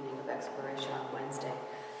the evening of exploration on Wednesday.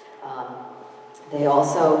 They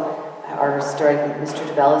also are starting, Mr.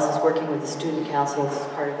 DeBellis is working with the student council as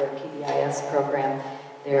part of their PBIS program.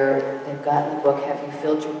 They've gotten the book, Have You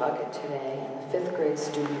Filled Your Bucket Today? And the 5th grade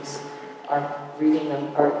students are reading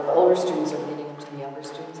them, or older students are reading them to the younger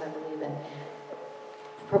students, I believe, and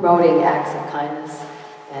promoting acts of kindness.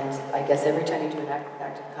 And I guess every time you do an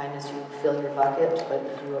act of kindness, you fill your bucket, but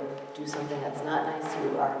if you do something that's not nice,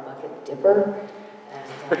 you are a bucket dipper. And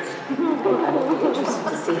I will be interested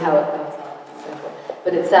to see how it goes on.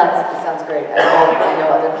 But it sounds great. I know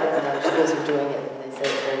other kids in other schools are doing it, and they say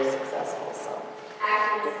it's very successful. So.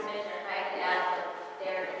 Actually, Mrs. Fisher, if I could add that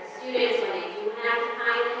their students, when they do an act of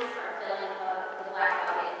kindness, are filling the black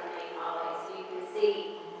bucket in the main hallway, so you can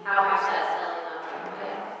see how much that's filling up.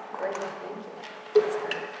 Great, thank you. That's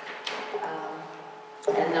great.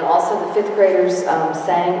 And then also the 5th graders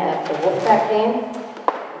sang at the Wolfpack game.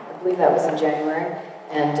 I believe that was in January.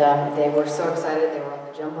 And they were so excited. They were on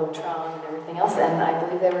the Jumbotron and everything else. And I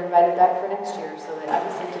believe they were invited back for next year. So they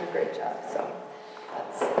obviously did a great job. So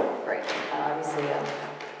that's great. Obviously,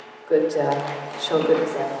 show a good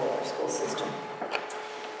example of our school system.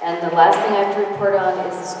 And the last thing I have to report on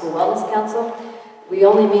is the School Wellness Council. We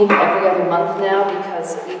only meet every other month now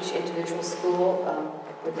because each individual school,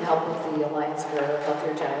 with the help of the Alliance for a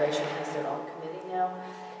Healthier Generation, has their own committee now.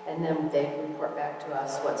 And then they report back to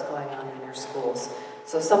us what's going on in their schools.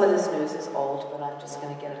 So some of this news is old, but I'm just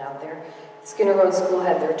going to get it out there. Skinner Road School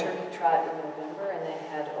had their turkey trot in November, and they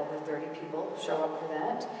had over 30 people show up for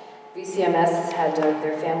that. VCMS has had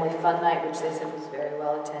their family fun night, which they said was very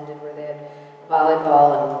well attended, where they had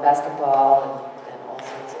volleyball and basketball and all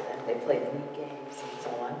sorts of, and they played league games and so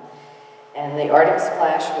on. And the Arctic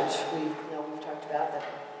Splash, which we've talked about, that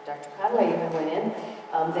Dr. Conway even went in,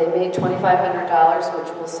 they made $2,500,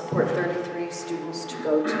 which will support 33 students to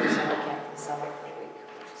go to summer camp for the summer for a week,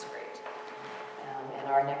 which is great. And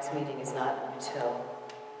our next meeting is not until,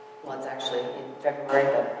 well, it's actually in February,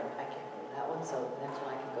 but I can't go to that one, so the next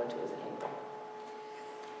one I can go to is in April.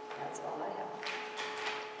 That's all I have.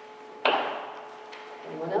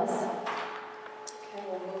 Anyone else? Okay,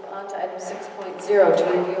 we'll move on to item 6.0, to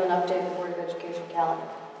review and update the Board of Education calendar.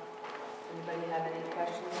 Anybody have any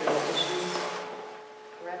questions or additions,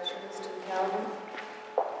 corrections to the calendar?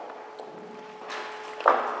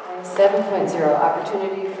 And 7.0,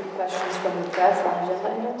 opportunity for questions from the press on agenda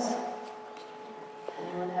items.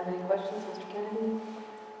 Anyone have any questions, Mr. Kennedy?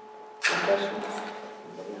 Any questions?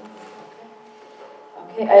 Anybody else?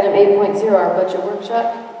 Okay, item 8.0, our budget workshop.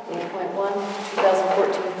 8.1,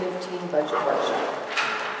 2014-15 budget workshop.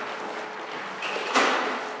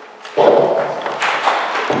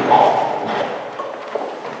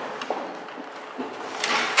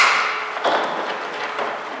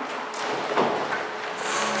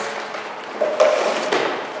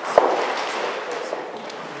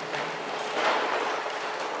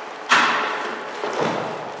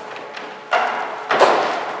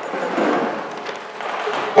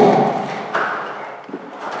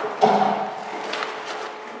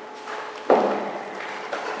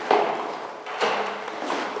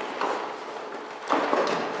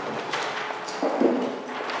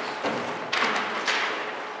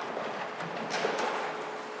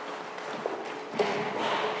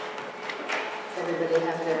 Everybody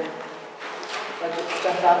have their budget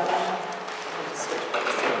stuff out now? I'll just switch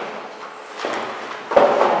books here.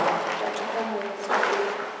 Dr. Conley,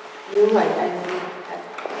 you might have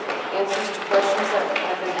answers to questions that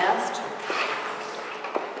have been asked.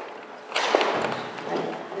 I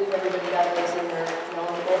believe everybody got those in their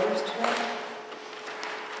yellow folders tonight.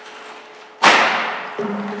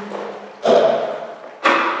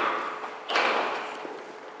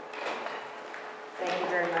 Thank you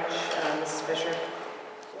very much, Mrs. Fisher.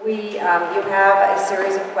 You have a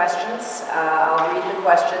series of questions. I'll read the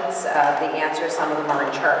questions. The answers, some of them are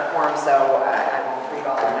in chart form, so I won't read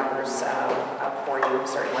all the numbers up for you,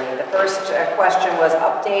 certainly. The first question was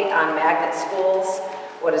update on magnet schools.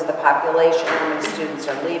 What is the population? How many students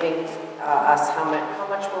are leaving us? How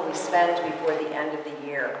much will we spend before the end of the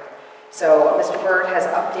year? So Mr. Bird has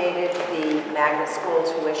updated the magnet school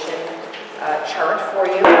tuition chart for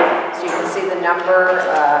you. So you can see the number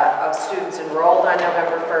of students enrolled on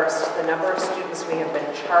November 1st, the number of students we have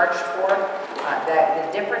been charged for. The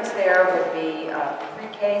difference there would be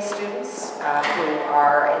pre-K students who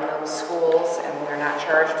are in those schools, and we're not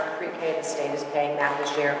charged for pre-K. The state is paying that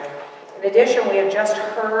this year. In addition, we have just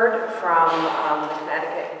heard from the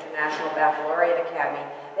Connecticut International Baccalaureate Academy.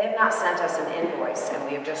 They have not sent us an invoice, and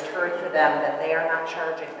we have just heard from them that they are not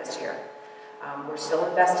charging this year. We're still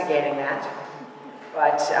investigating that,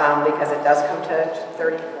 but because it does come to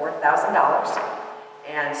 $34,000.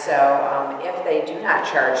 And so if they do not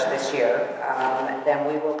charge this year, then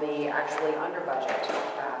we will be actually under budget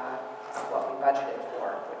of what we budgeted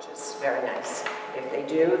for, which is very nice. If they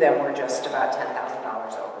do, then we're just about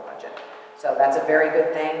 $10,000 over budget. So that's a very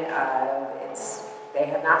good thing. They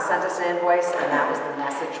have not sent us an invoice, and that was the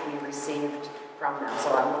message we received from them.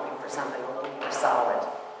 So I'm looking for something a little more solid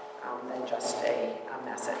than just a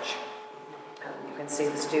message. You can see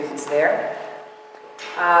the students there.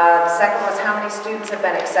 The second was how many students have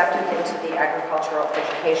been accepted into the agricultural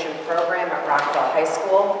education program at Rockville High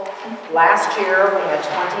School. Last year we had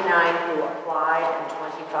 29 who applied and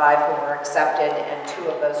 25 who were accepted, and 2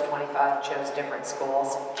 of those 25 chose different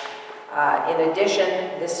schools. In addition,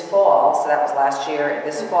 this fall, so that was last year,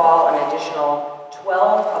 this fall an additional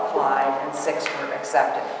 12 applied and 6 were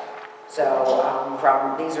accepted. So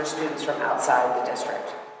these are students from outside the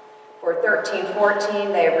district. For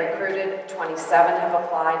 13-14, they have recruited, 27 have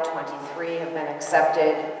applied, 23 have been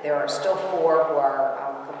accepted. There are still 4 who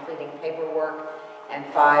are completing paperwork, and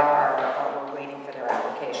 5 are waiting for their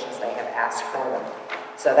applications. They have asked for them.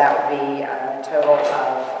 So that would be a total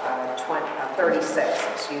of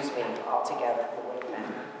 36, altogether who would have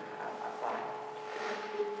been applied.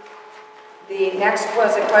 The next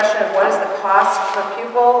was a question of what is the cost per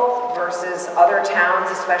pupil versus other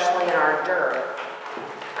towns, especially in our DERG.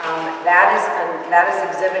 That is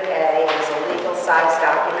Exhibit A. It is a legal size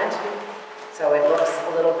document, so it looks a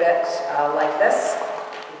little bit like this.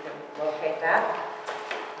 You can locate that.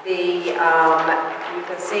 You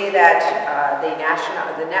can see that the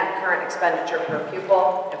net current expenditure per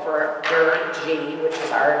pupil for DERG G, which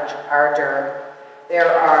is our DERG,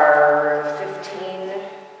 there are 15.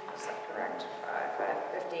 Is that correct?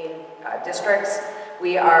 15 districts.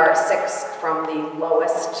 We are 6 from the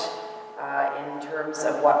lowest. In terms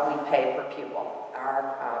of what we pay per pupil. Our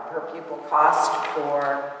per pupil cost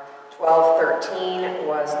for 12-13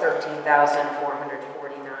 was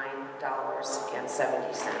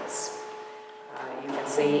 $13,449.70. You can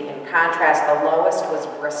see, in contrast, the lowest was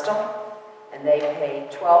Bristol, and they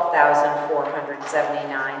paid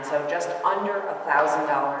 $12,479, so just under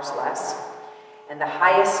 $1,000 less. And the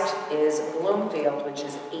highest is Bloomfield, which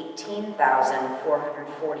is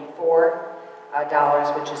 $18,444.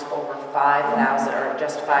 Which is over $5,000 or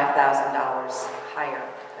just $5,000 higher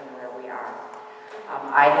than where we are.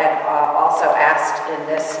 I had also asked in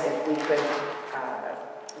this if we could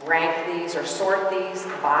rank these or sort these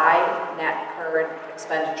by net current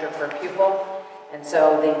expenditure per pupil. And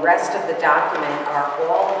so the rest of the document are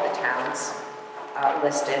all of the towns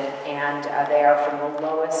listed, and they are from the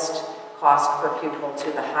lowest cost per pupil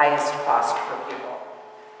to the highest cost per pupil.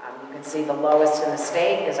 You can see the lowest in the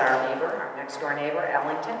state is our neighbor, our next door neighbor,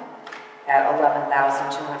 Ellington, at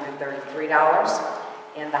 $11,233.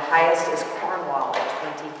 And the highest is Cornwall at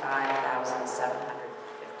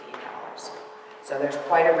 $25,750. So there's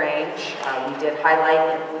quite a range. We did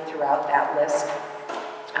highlight throughout that list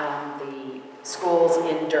the schools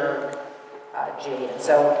in DERG G. And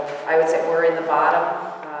so I would say we're in the bottom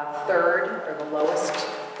third, or the lowest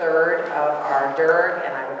third of our DERG,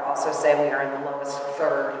 and I would also say we are in the lowest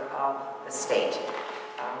third of the state.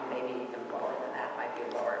 Maybe even lower than that, might be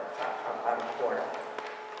lower, about a quarter.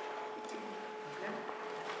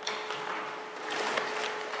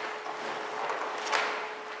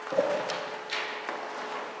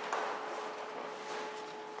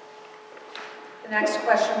 The next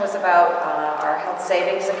question was about our health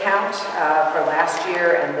savings account for last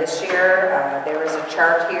year and this year. There is a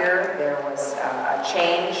chart here. There was a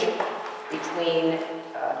change between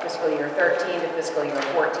fiscal year 13 to fiscal year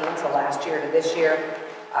 14, so last year to this year.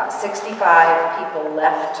 65 people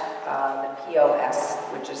left the POS,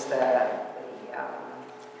 which is the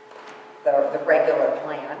regular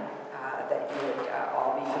plan that you would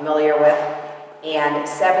all be familiar with, and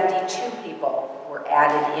 72 people were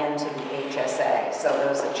added into the HSA. So there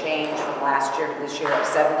was a change from last year to this year of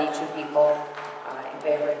 72 people in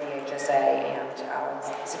favor of the HSA and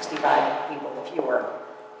 65 people fewer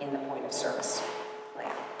in the point of service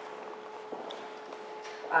plan.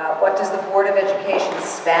 What does the Board of Education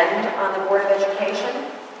spend on the Board of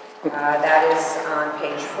Education? That is on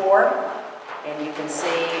page 4. And you can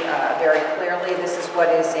see very clearly this is what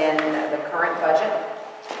is in the current budget.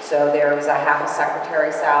 So there is a half a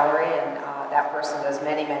secretary salary, and that person does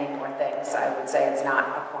many, many more things. I would say it's not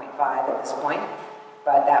a 0.5 at this point,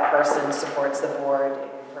 but that person supports the board in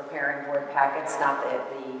preparing board packets, not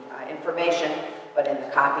the information, but in the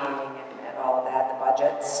copying and all of that, the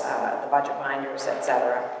budgets, the budget binders,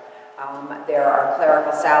 etc. There are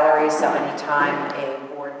clerical salaries, so anytime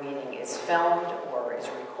a board meeting is filmed or is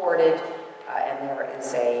recorded, and there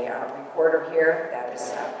is a recorder here, that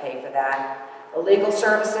is pay for that. The legal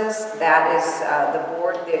services, that is the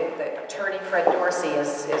board, the attorney, Fred Dorsey,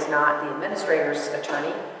 is not the administrator's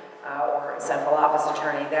attorney or central office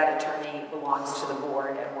attorney. That attorney belongs to the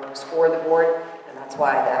board and works for the board, and that's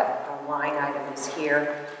why that line item is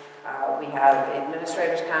here. We have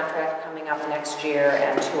administrator's contract coming up next year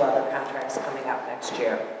and 2 other contracts coming up next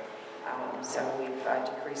year. So we've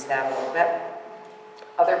decreased that a little bit.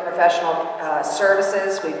 Other professional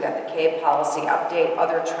services, we've got the CABE policy update,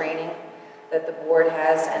 other training that the board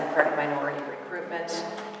has, and correct minority recruitment.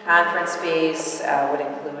 Conference fees would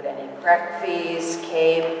include any correct fees,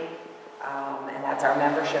 CABE, and that's our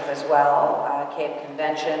membership as well, CABE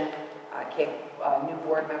convention, CABE new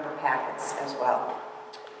board member packets as well.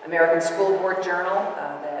 American School Board Journal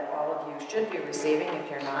that all of you should be receiving. If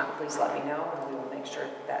you're not, please let me know, and we will make sure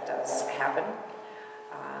that does happen.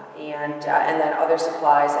 And then other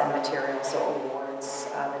supplies and materials, so awards,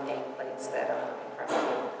 the nameplates that are in front of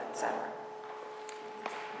you, etc.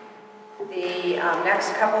 The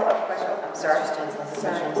next couple of questions, I'm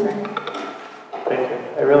sorry. Thank you.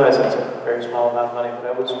 I realize it's a very small amount of money, but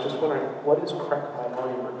I was just wondering, what is correct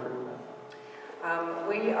minority recruitment?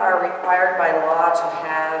 We are required by law to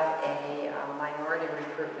have a minority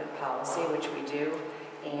recruitment policy, which we do,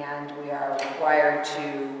 and we are required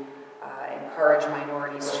to encourage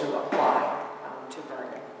minorities to apply to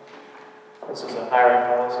Vernon. This is a hiring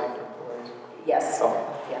policy for employees? Yes, oh.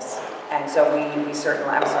 Yes. And so we certainly,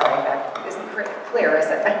 I'm sorry, that isn't clear, is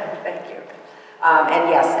it? Thank you. And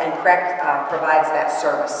yes, and CREC provides that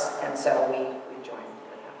service, and so we join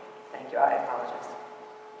with them. Thank you, I apologize.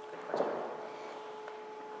 Good question.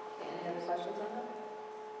 Any other questions on that?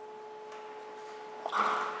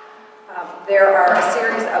 There are a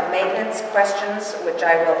series of maintenance questions, which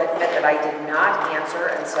I will admit that I did not answer,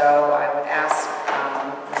 and so I would ask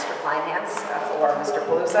Mr. Kleinhans or Mr.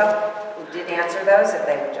 Paluzzo, who did answer those, if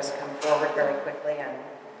they would just come forward very quickly and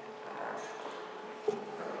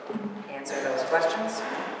answer those questions.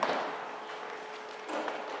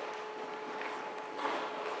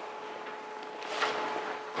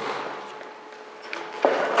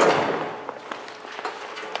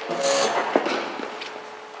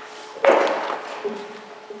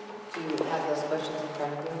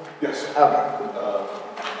 Yes. Okay.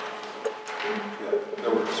 Yeah,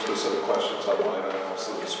 there were specific questions on line items.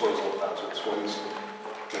 The disposal of hazardous waste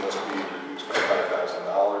must be reduced by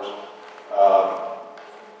 $5,000.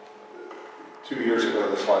 2 years ago,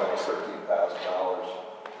 this line was $13,000.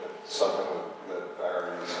 It's something that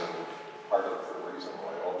varies, and part of the reason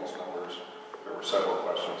why all these numbers, there were several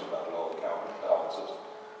questions about low account balances.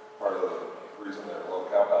 Part of the reason there are low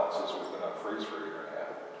account balances, we've been on freeze for a year and a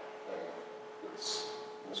half. It's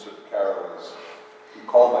Mr. Carroll is, he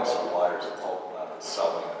called my suppliers and told them not to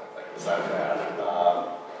sell me anything. It's that bad.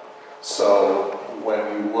 So when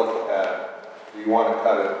you look at, do you want to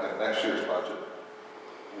cut it in next year's budget?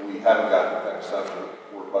 We haven't gotten things done that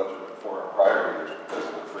we're budgeted for in prior years because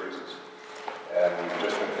of the freezes. And we've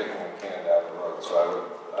just been kicking the can down the road. So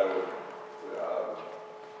I would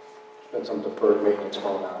spend some deferred maintenance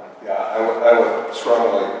on that. Yeah, I would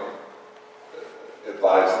strongly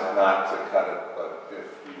advise not to cut it, but if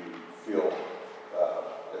you feel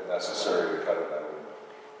it necessary to cut it, I would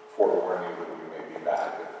forewarn you that we may be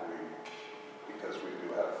back because we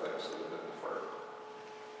do have things that have been deferred.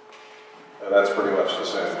 And that's pretty much the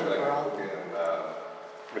same thing.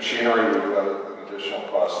 In machinery, we do have an additional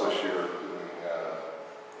cost this year doing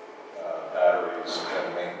batteries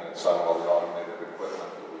and maintenance on all the automated equipment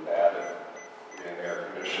that we've added in air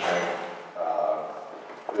conditioning.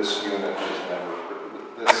 This unit is never,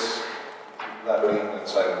 that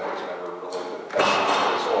maintenance item was never really been tested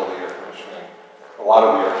because all the air conditioning, a lot of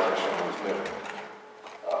the air conditioning was new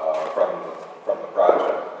from the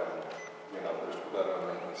project, and there's better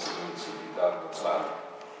maintenance that needs to be done that's not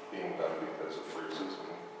being done because of freezes.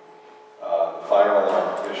 And, the fire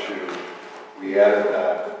alarm issue, we added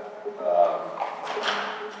that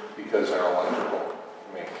because our electrical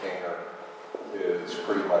maintainer is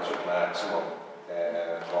pretty much at maximum,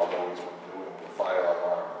 and although he's been doing the fire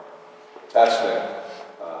alarm testing,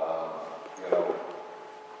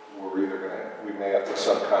 we're either we may have to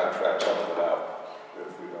subcontract some of it out if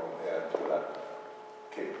we don't add to that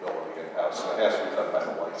capability in-house. And it has to be done by a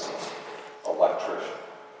licensed electrician.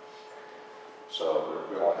 So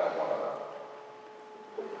we only have one of them.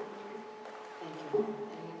 Thank you.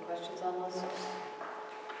 Any questions on those?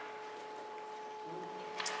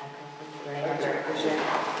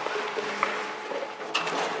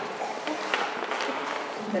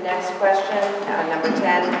 The next question, number 10,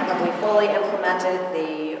 have we fully implemented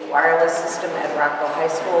the wireless system at Rockville High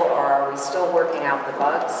School, or are we still working out the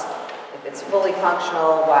bugs? If it's fully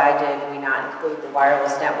functional, why did we not include the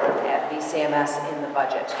wireless network at VCMS in the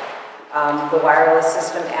budget? The wireless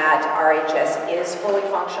system at RHS is fully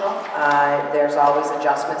functional. There's always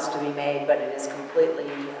adjustments to be made, but it is completely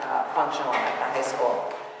functional at the high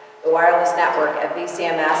school. The wireless network at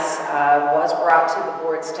VCMS was brought to the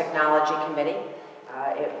board's technology committee.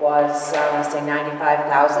 It was, I say,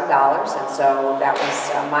 $95,000, and so that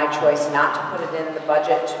was my choice not to put it in the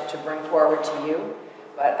budget to bring forward to you,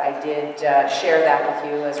 but I did share that with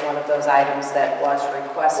you as one of those items that was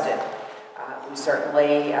requested. We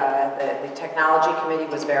certainly, the technology committee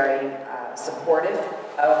was very supportive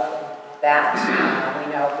of that.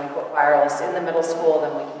 We know if we put wireless in the middle school,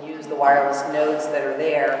 then we can use the wireless nodes that are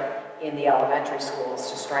there in the elementary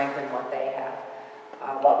schools to strengthen what they have.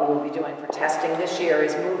 What we will be doing for testing this year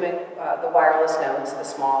is moving the wireless nodes, the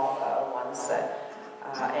small ones, and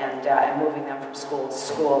moving them from school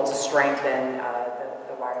to strengthen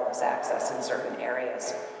the wireless access in certain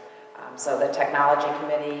areas. So the technology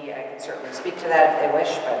committee, I can certainly speak to that if they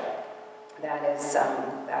wish, but that is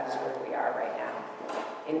where we are right now.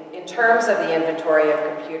 In terms of the inventory of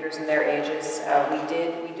computers and their ages, we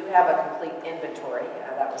do have a complete inventory.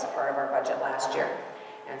 That was part of our budget last year.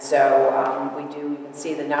 And so you can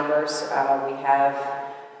see the numbers. We have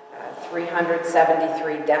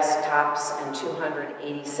 373 desktops and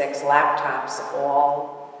 286 laptops,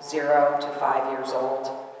 all 0 to 5 years old.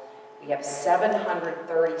 We have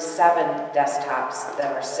 737 desktops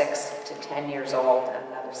that are 6 to 10 years old, and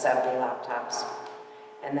another 70 laptops.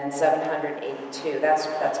 And then 782, that's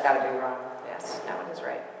got to be wrong. Yes, no, it is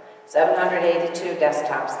right. 782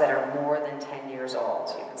 desktops that are more than 10 years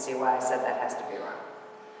old. You can see why I said that has to be wrong.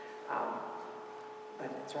 But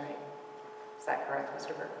that's right. Is that correct,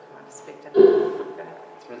 Mr. Burke? You want to speak to that? Go ahead.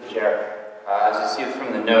 Mr. Chair, as you see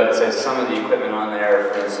from the note, it says some of the equipment on there,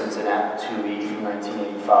 for instance, an Apple IIe from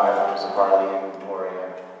 1985 was a part of the inventory. I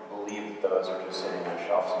believe those are just sitting on a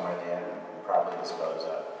shelf somewhere they haven't probably disposed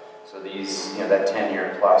of. So these, that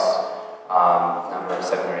 10-year plus number of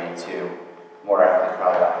 782, more accurately,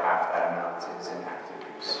 probably about half that amount is in active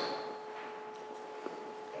use.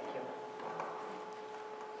 Thank you.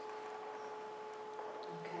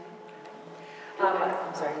 Okay.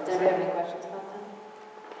 I'm sorry, does anybody have any questions about that?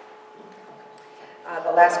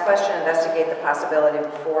 The last question, investigate the possibility of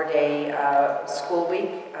a 4-day school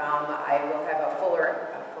week. I will have a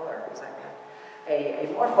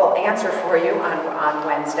more full answer for you on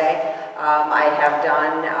Wednesday. I have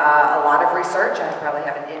done a lot of research. I probably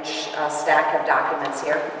have an inch stack of documents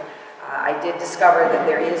here. I did discover that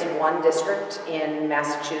there is one district in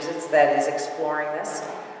Massachusetts that is exploring this.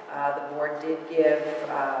 The board did give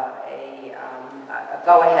a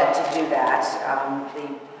go-ahead to do that. The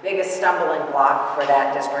biggest stumbling block for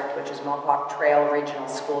that district, which is Mohawk Trail Regional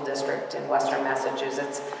School District in western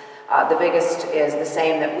Massachusetts, the biggest is the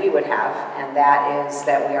same that we would have, and that is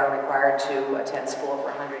that we are required to attend school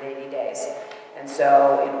for 180 days. And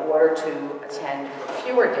so in order to attend for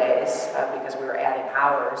fewer days, because we were adding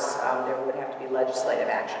hours, there would have to be legislative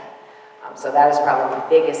action. So that is probably the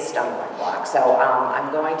biggest stumbling block. So I'm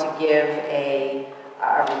going to give a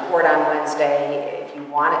report on Wednesday. If you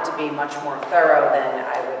want it to be much more thorough, then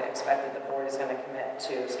I would expect that the board is going to commit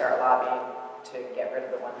to start lobbying to get rid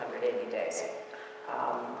of the 180 days.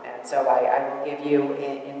 And so I will give you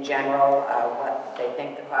in general what they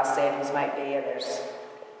think the cost savings might be. And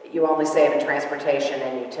you only save in transportation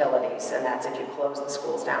and utilities, and that's if you close the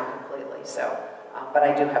schools down completely. So, but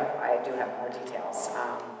I do have more details.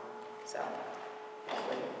 So,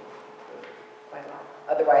 quite a lot.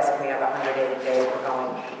 Otherwise, if we have 180 days, we're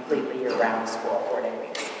going completely year-round school, 4-day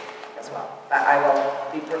weeks as well. But I will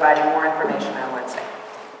be providing more information on Wednesday.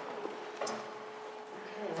 Okay,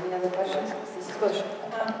 any other questions? This is Bush.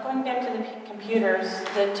 Going back to the computers,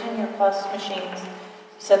 the 10-year plus machines,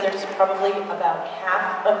 you said there's probably about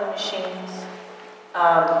half of the machines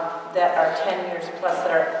that are 10 years plus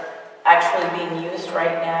that are actually being used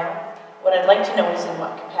right now. What I'd like to know is in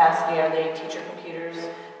what capacity. Are they teacher computers?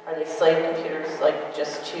 Are they slave computers, like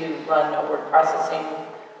just to run a word processing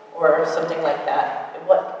or something like that?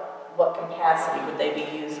 What capacity would they be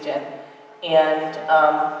used in? And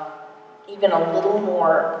even a little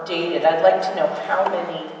more dated, I'd like to know how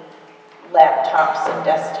many laptops and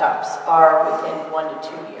desktops are within 1 to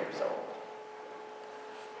 2 years old.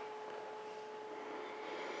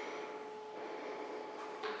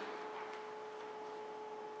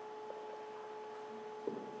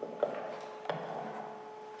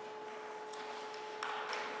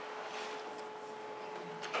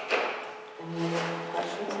 Any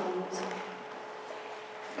questions?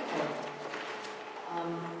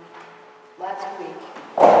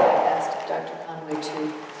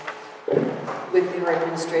 our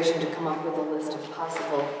administration to come up with a list of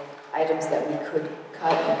possible items that we could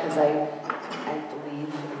cut, because I believe,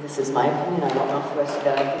 and this is my opinion, I don't know if the rest of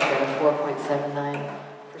that, I think that a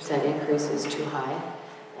 4.79% increase is too high,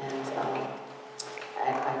 and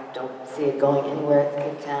I don't see it going anywhere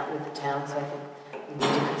with the town, so I think we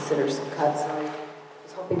need to consider some cuts. So I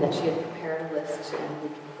was hoping that she had prepared a list and we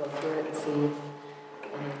can go through it and see if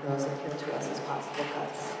any of those appeal to us as possible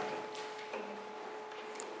cuts.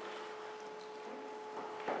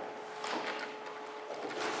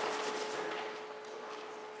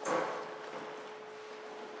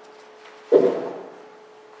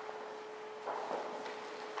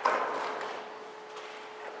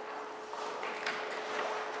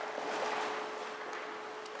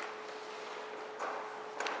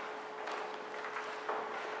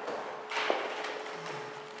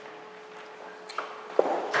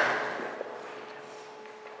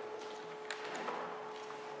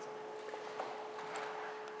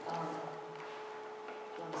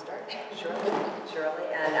 Surely,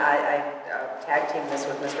 and I tag team this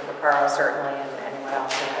with Mr. Vaccaro certainly, and anyone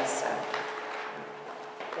else who has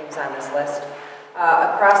things on this list.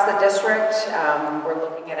 Across the district, we're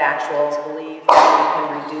looking at actuals. Believe that we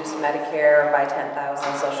can reduce Medicare by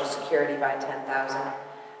 10,000, Social Security by 10,000,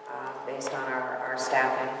 based on our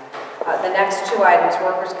staffing. The next two items,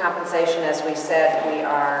 workers' compensation, as we said,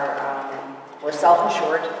 we're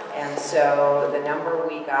self-insured, and so the number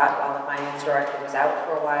we got while the finance director was out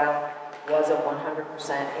for a while was a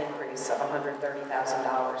 100% increase of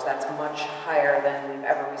 $130,000. That's much higher than we've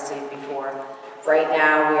ever received before. Right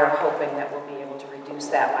now, we are hoping that we'll be able to reduce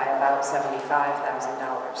that by about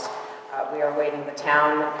 $75,000. We are waiting. The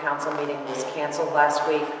town council meeting was canceled last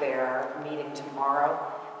week. They are meeting tomorrow.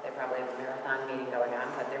 They probably have a marathon meeting going on,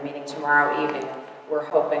 but they're meeting tomorrow evening. We're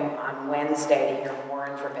hoping on Wednesday to hear more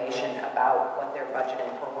information about what they're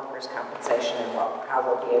budgeting for workers' compensation and how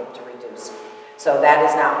we'll be able to reduce. So that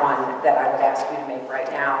is not one that I would ask you to make right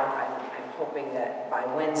now. I'm hoping that by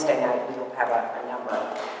Wednesday night we will have a number.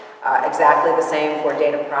 Exactly the same for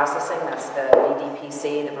data processing. That's the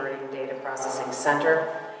VDPC, the Vernon Data Processing Center.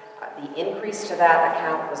 The increase to that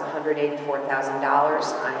account was $184,000.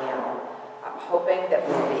 I am hoping that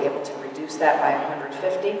we will be able to reduce that by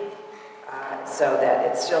 $150,000, so that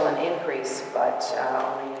it's still an increase, but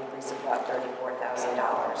only an increase of about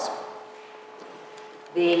 $34,000.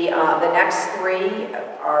 The next three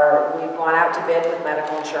are, we've gone out to bid with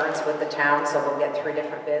medical insurance with the town, so we'll get three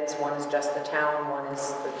different bids. One is just the town, one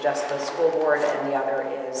is just the school board, and the other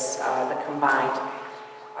is the combined.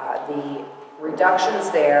 The reductions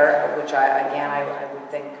there, which I would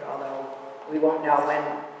think, although we won't know when,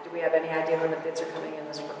 do we have any idea when the bids are coming in,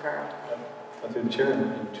 Mr. Vaccaro? Through the chair,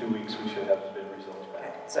 in 2 weeks we should have the bid results back.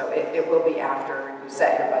 Okay. So it will be after you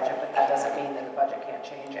set your budget, but that doesn't mean that the budget can't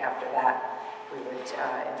change after that. We would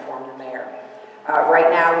inform the mayor. Right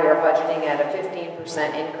now, we are budgeting at a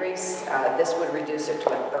 15% increase. This would reduce it to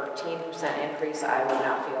a 13% increase. I would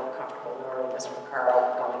not feel comfortable, nor would Mr.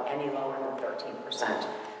 Vaccaro, going any lower than 13%.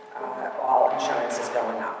 All insurance is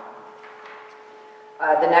going up.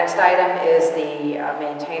 The next item is the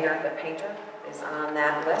maintainer, the painter, is on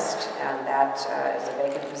that list, and that is a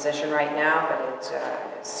vacant position right now, but it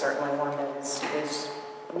is certainly one that is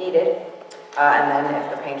needed. And then if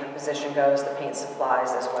the painter position goes, the paint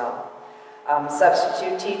supplies as well.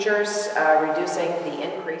 Substitute teachers, reducing the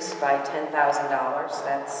increase by $10,000.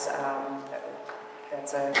 That's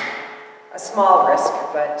a small risk,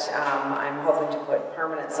 but I'm hoping to put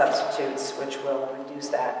permanent substitutes, which will reduce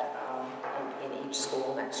that in each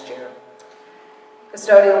school next year.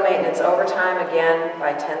 Custodial maintenance overtime, again,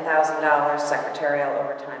 by $10,000. Secretarial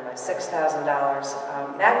overtime by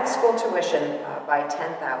 $6,000. Magnet school tuition by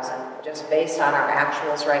 $10,000, just based on our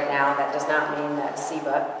actuals right now. That does not mean that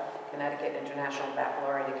CBA, Connecticut International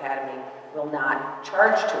Baccalaureate Academy, will not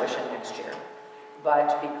charge tuition next year.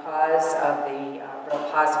 But because of the real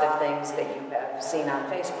positive things that you have seen on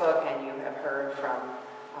Facebook and you have heard from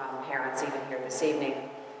parents even here this evening,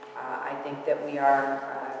 I think that we are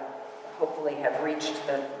hopefully have reached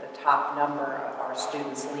the top number of our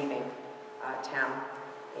students leaving town,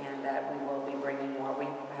 and that we will be bringing more. We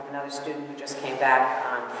have another student who just came back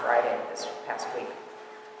on Friday this past week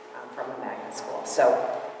from the magnet school. So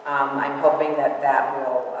I'm hoping that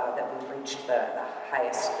we've reached the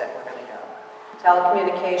highest that we're going to go.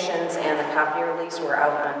 Telecommunications and the copier lease, we're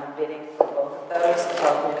out on bidding for both of those. The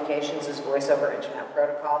telecommunications is voice over internet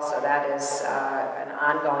protocol, so that is an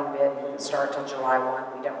ongoing bid. It will start till July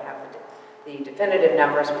 1. We don't have the definitive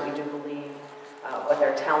numbers, but we do believe what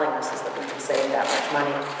they're telling us is that we can save that much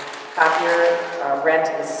money. Copier rent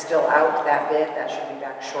is still out, that bid. That should be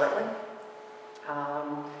back shortly.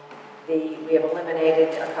 We have eliminated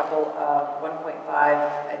a couple of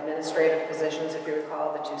 1.5 administrative positions, if you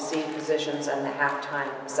recall, the 2 C positions and the half-time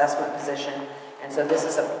assessment position. And so this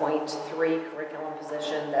is a .3 curriculum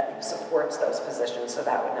position that supports those positions, so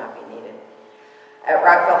that would not be needed. At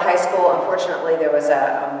Rockville High School, unfortunately, there was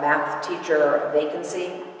a math teacher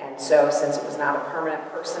vacancy, and so since it was not a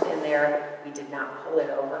permanent person in there, we did not pull it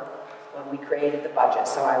over when we created the budget.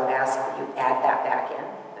 So I would ask that you add that back in.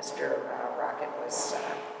 Mr. Rocket was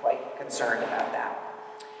quite concerned about that.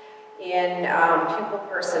 In pupil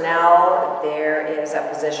personnel, there is a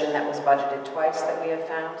position that was budgeted twice that we have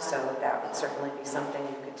found, so that would certainly be something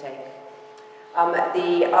you could take.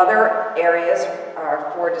 The other areas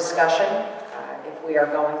are for discussion. If we are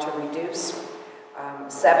going to reduce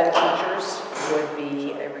 7 teachers, would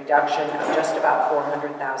be a reduction of just about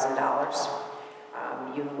 $400,000.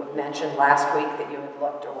 You mentioned last week that you had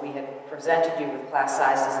looked, or we had presented you with class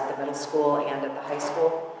sizes at the middle school and at the high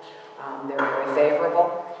school. They're very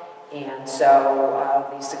favorable. And so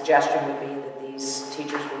the suggestion would be that these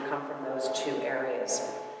teachers would come from those 2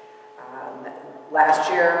 areas. Last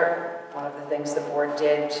year, one of the things the board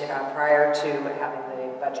did prior to having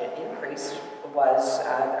the budget increase was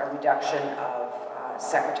a reduction of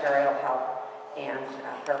secretarial help and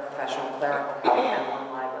paraprofessional clerical help and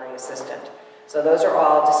 1 library assistant. So those are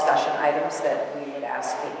all discussion items that we would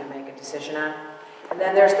ask that you make a decision on. And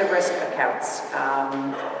then there's the risk accounts.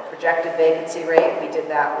 Projected vacancy rate, we did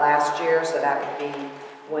that last year, so that would be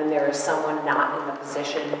when there is someone not in the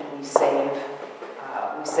position, we save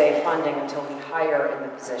funding until we hire in the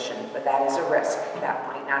position, but that is a risk. That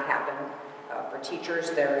might not happen. For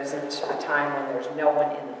teachers, there isn't a time when there's no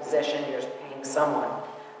one in the position, you're paying someone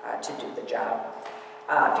to do the job.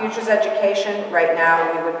 Futures education, right now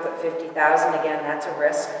we would put $50,000. Again, that's a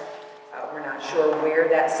risk. We're not sure where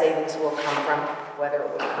that savings will come from, whether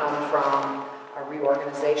it would come from a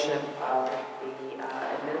reorganization of the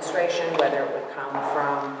administration, whether it would come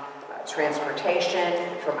from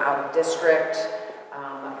transportation, from out of district,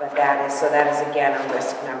 but that is again a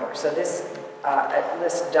risk number. So this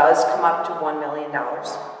list does come up to $1 million,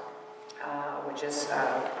 which is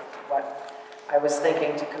what I was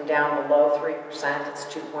thinking to come down below 3%. It's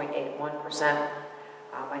 2.81%.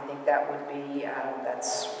 I think that would be,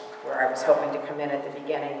 that's where I was hoping to come in at the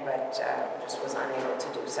beginning, but just was unable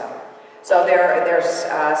to do so. So there's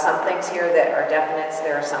some things here that are definites.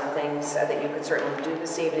 There are some things that you could certainly do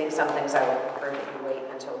this evening. Some things I would prefer that you wait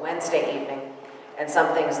until Wednesday evening, and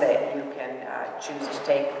some things that you can choose to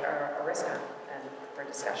take a risk on and for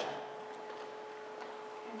discussion.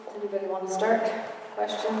 Does anybody want to start?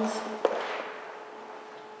 Questions?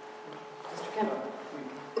 Mr. Kendall.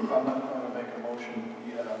 I'm not going to make a motion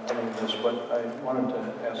yet on any of this, but I wanted to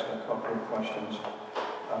ask a couple of questions.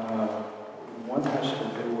 One has to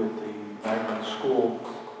do with the magnet school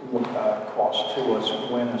cost to us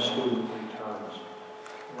when a student returns.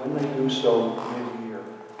 When they do so mid-year,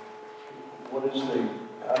 how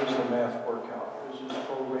does the math work out? Is this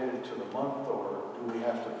prorated to the month, or do we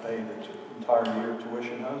have to pay the entire year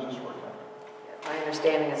tuition? How does this work out? My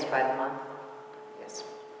understanding is by the month. Yes.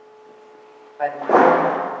 By the month.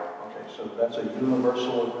 Okay, so that's a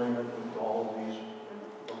universal agreement with all of these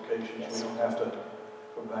locations. Yes. We don't have to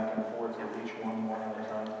go back and forth with each one at a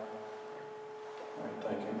time. All right,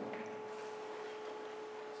 thank you.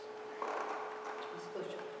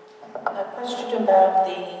 A question about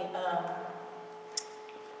the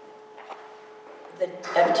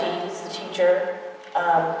FTEs, the teacher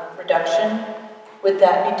reduction. Would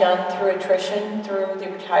that be done through attrition, through the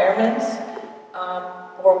retirements,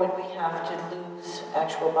 or would we have to lose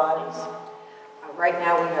actual bodies? Right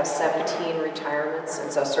now we have 17 retirements,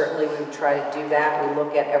 and so certainly we would try to do that. We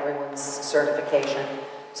look at everyone's certification.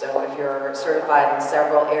 So if you're certified in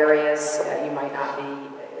several areas, you might not be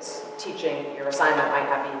teaching, your assignment might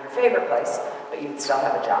not be in your favorite place, but you would still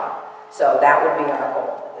have a job. So that would be our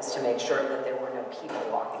goal, is to make sure that there were no people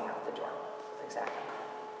walking out the door. Exactly.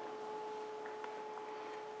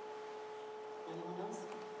 Anyone else?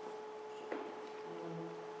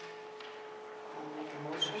 Anyone make a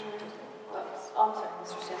motion? Oh, sorry,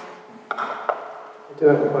 Mr. Stanley. I do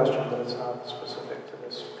have a question, but it's not specific to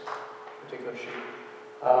this particular sheet.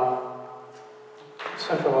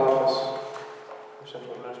 Central office, or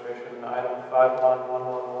central administration, item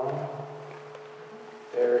 51111.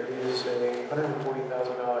 There is a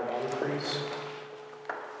 $140,000 increase,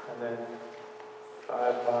 and then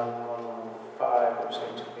 51115, there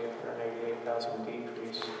seems to be a $188,000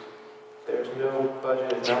 decrease. There's no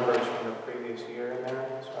budgeted numbers from the previous year in there,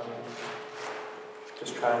 so I'm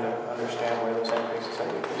just trying to understand where those increases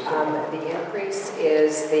are. The increase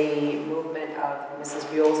is the movement of Mrs.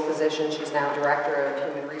 Buell's position. She's now Director of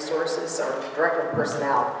Human Resources, or Director of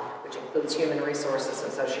Personnel, which includes Human Resources,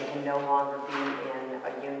 and so she can no longer be in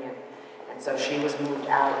a union. And so she was moved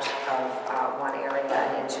out of one area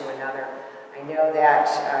and into another. I know that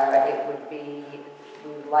it would be,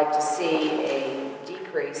 we would like to see a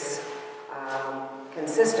decrease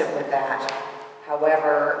consistent with that.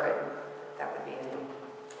 However, that would be in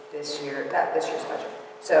this year's budget.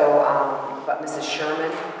 So, but Mrs.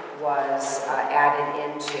 Sherman was added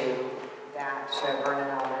into that Vernon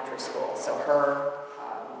Elementary School. So her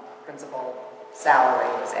principal salary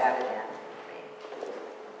was added in.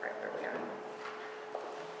 Right where we are.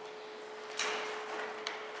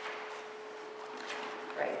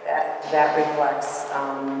 Right, that reflects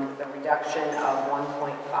the reduction of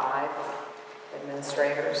 1.5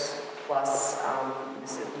 administrators, plus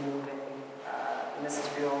Mrs.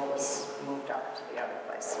 Buell was moved up to the other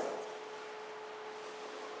place.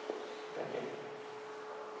 Thank you.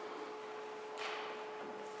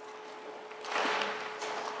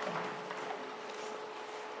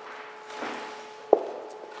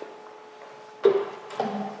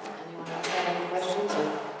 Anyone else have any questions or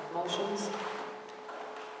motions?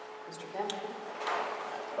 Mr. Kemp?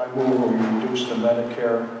 I move we reduce the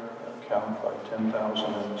Medicare account by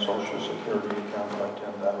 10,000 and the Social Security account by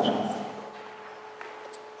 10,000.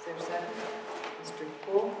 Is there a second? Mr.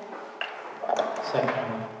 Poole?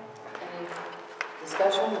 Second. Any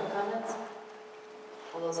discussion or comments?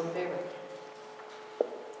 All those in favor?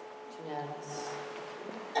 It's unanimous.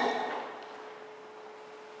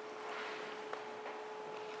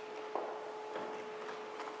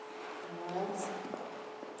 Anyone else?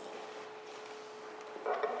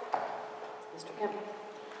 Mr. Kemp?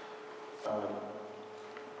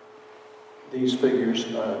 These figures,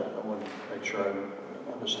 I want to make sure I'm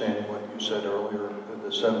understanding what you said earlier.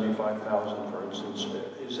 The 75,000, for instance,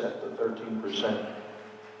 is at the 13%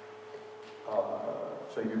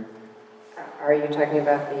 figure. Are you talking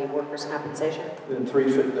about the workers' compensation? The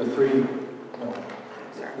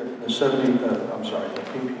 70, I'm sorry, the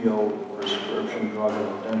PPO, prescription drug,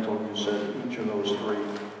 and dental, you said each of those three,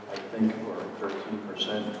 I think, were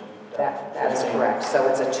 13%. That is correct. So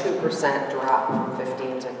it's a 2% drop from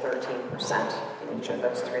 15 to 13% in each of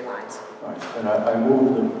those three lines. Right. And I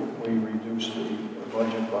move that we reduce the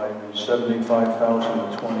budget by the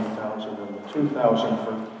 75,000, the 20,000, and the 2,000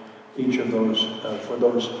 for each of those, for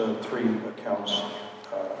those three accounts.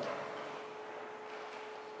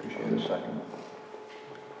 Appreciate a second.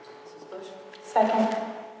 Mrs. Bush? Second.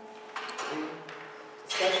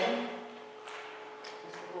 Discussion?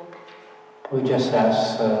 Mr. Poole? We just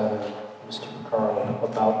asked Mr. McCarl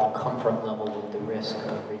about the comfort level with the risk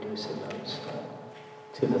of reducing those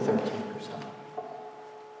to the 13%.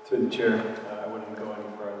 Through the chair, I wouldn't go any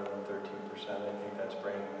further than 13%. I think that's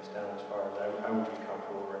bringing us down as far as I would be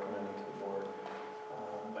comfortable recommending to the board,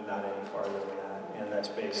 but not any farther than that. And that's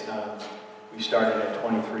based on, we started at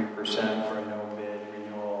 23% for a no bid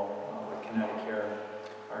renewal with Connecticut.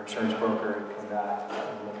 Our insurance broker had come back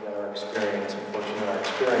and looked at our experience. Unfortunately, our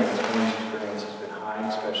claims experience has been high,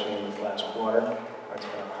 especially in the last quarter. That's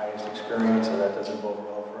been our highest experience, so that doesn't bode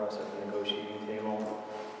well for us at the negotiating table.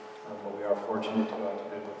 But we are fortunate to go out to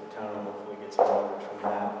bid with the town and hopefully get some leverage from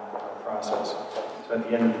that process. So at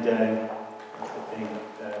the end of the day, I think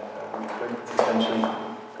that we could potentially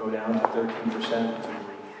go down to 13%,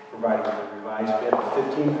 provided with a revised bid of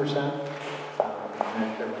 15%.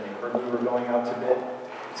 Medicare, when they heard we were going out to bid,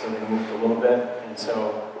 so they moved a little bit. And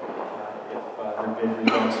so if their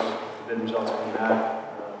bid results come back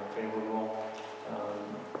favorable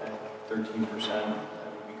at 13%, I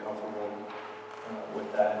would be comfortable with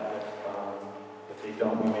that. If they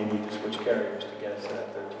don't, we may need to switch carriers to get us to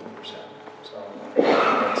that 13%. So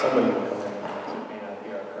somebody will come in, it may not be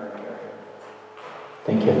our current carrier.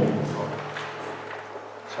 Thank you.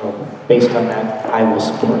 So based on that, I will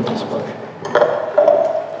support this motion.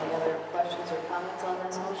 Any other questions or comments on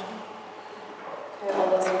this motion? Okay, all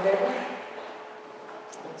those in favor?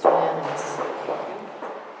 It's unanimous. Thank you.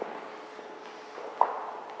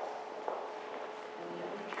 Any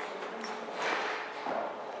other questions?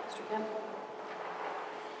 Mr. Kemp?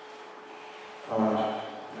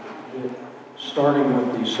 Starting with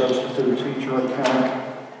the substitute teacher account,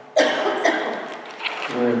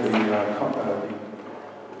 where the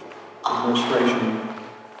administration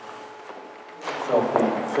felt the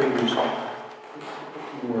figures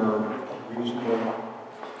were a reasonable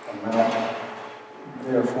amount.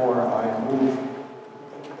 Therefore, I move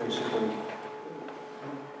basically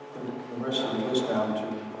the rest of the list down to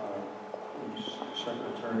the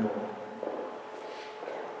secretarial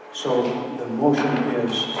So the motion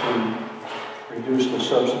is to reduce the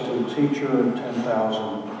substitute teacher, 10,000,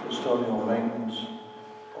 custodial maintenance,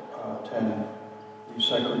 10, the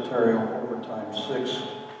secretarial overtime, 6,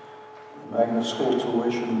 the magnet school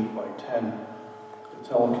tuition by 10, the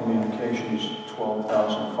telecommunications,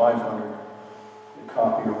 12,500, the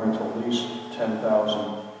copier rental lease,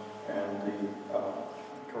 10,000, and the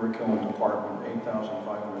curriculum department,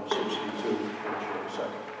 8,562.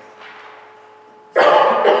 Second.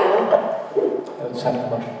 Second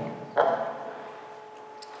motion. Do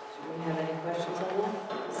we have any questions on that?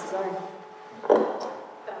 Mrs. Arden?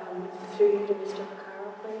 Through you to Mr. Vaccaro,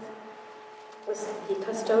 please. Was the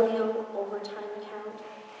custodial overtime account,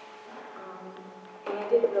 and I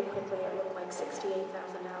did it real quickly, it looked like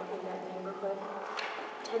 $68,000 out in that neighborhood.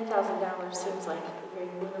 $10,000 seems like a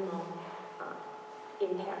very minimal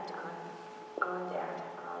impact on that.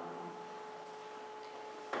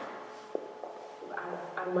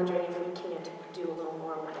 I'm wondering if we can't do a little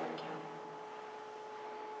more on that account.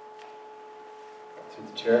 Through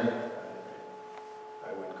the chair,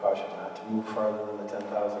 I would caution not to move farther than the 10,000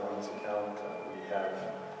 on this account. We have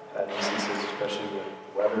had instances, especially with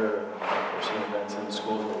weather and unforeseen events in the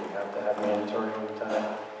schools, where we have to have mandatory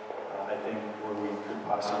overtime. I think where we could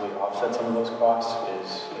possibly offset some of those costs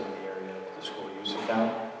is in the area of the school use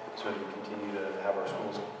account. So we continue to have our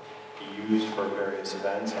schools be used for various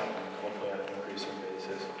events, hopefully on an increasing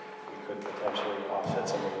basis. We could potentially offset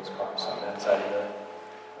some of those costs on that side of the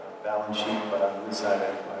balance sheet, but on this side, I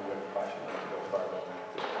would caution not to go farther than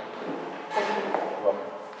that. You're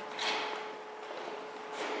welcome.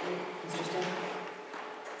 Mr. Stan?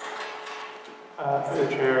 Through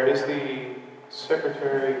the chair, is the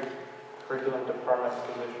secretary curriculum department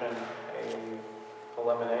position a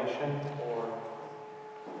elimination or?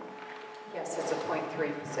 Yes, it's a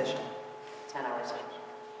 .3 position, 10 hours each.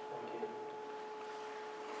 Thank you.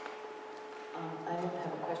 I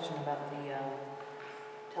have a question about the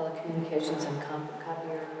telecommunications and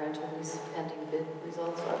copier rental lease pending bid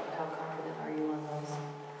results. How confident are you on those?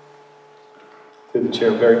 Through the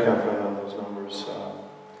chair, very confident on those numbers.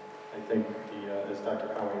 I think, as Dr.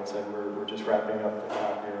 Conway had said, we're just wrapping up the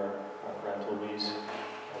copier rental lease.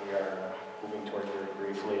 We are moving towards very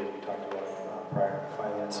briefly, as we talked about prior to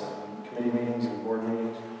finance committee meetings and board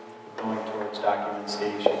meetings, going towards document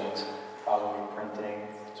stations, following printing.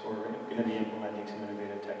 So we're going to be implementing some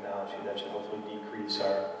innovative technology that should hopefully decrease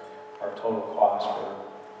our total cost for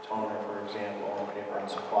toner, for example, and paper and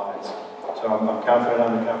supplies. So I'm confident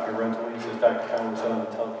on the copier rental lease. As Dr. Conway said on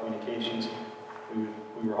the telecommunications,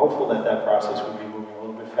 we were hopeful that that process would be moving a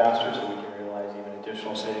little bit faster so we can realize even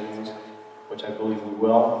additional savings, which I believe we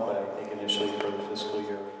will, but I think initially for the fiscal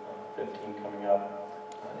year 15 coming up,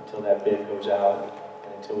 until that bid goes out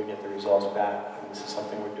and until we get the results back, and this is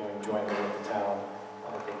something we're doing jointly with the town,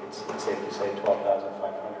 I think it's safe to say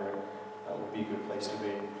 12,500 would be a good place to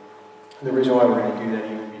be. And the reason why we're going to do that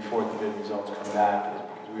even before the bid results come back is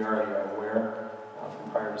because we already are aware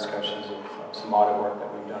from prior discussions of some audit work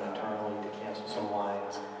that we've done internally to cancel some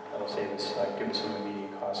lines that'll save us, give us some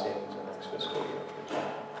immediate cost savings in the next fiscal year for the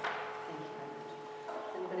town. Thank you very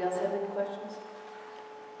much. Anybody else have any questions?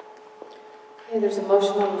 Okay, there's a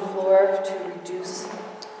motion on the floor to reduce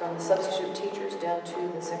from the substitute teachers down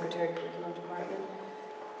to the secretary curriculum department.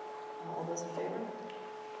 All those in favor?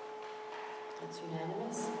 That's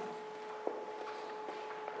unanimous.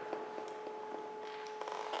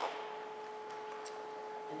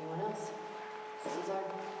 Anyone else? Mrs.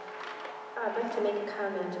 Arden? I'd like to make a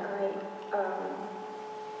comment. I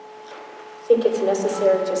think it's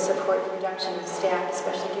necessary to support the reduction of staff,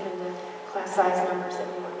 especially given the class size numbers that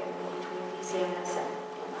we were getting between PCMS and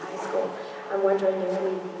the high school. I'm wondering if we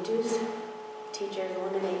reduce teachers,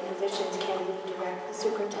 eliminate positions, can we direct the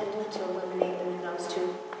superintendent to eliminate them in those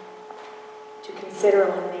two, to consider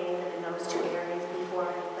eliminating them in those two areas before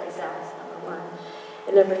anyplace else, number one.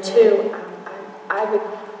 And number two, I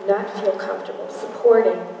would not feel comfortable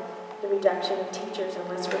supporting the reduction of teachers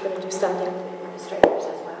unless we're going to do something with administrators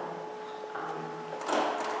as well.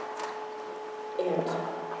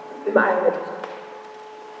 And I would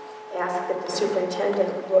ask that the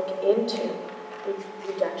superintendent look into the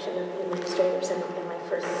reduction of the administrators, and my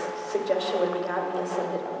first suggestion would be obvious,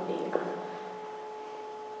 and it would be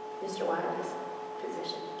Mr. Wiley's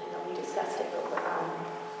position. I know we discussed it,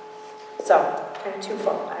 but so kind of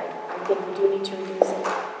twofold. I think we do need to reduce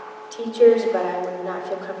teachers, but I would not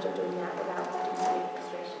feel comfortable doing that without reducing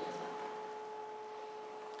administration as well.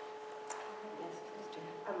 Yes,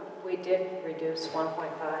 we did reduce 1.5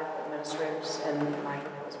 administrators in my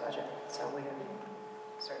proposed budget, so we have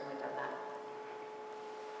certainly done that.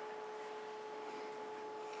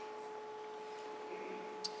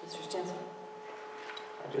 Mr. Stinson?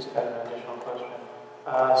 I just had an additional question.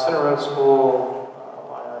 Center Road School,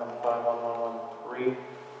 line item 51113,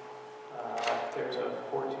 there's a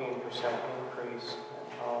 14% increase.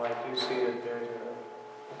 And I do see that there's a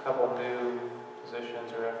couple new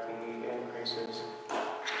positions or FTE increases.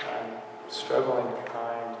 I'm struggling to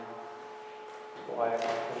find why it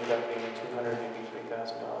ended up being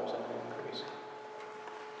 $283,000 in an increase.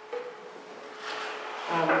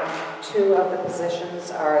 Two of the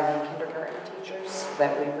positions are the kindergarten teachers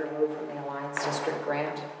that we removed from the Alliance District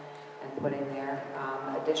grant and put in there.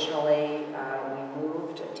 Additionally, we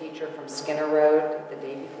moved a teacher from Skinner Road the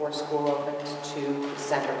day before school opened to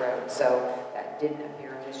Center Road. So that didn't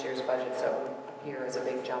appear in this year's budget, so it would appear as a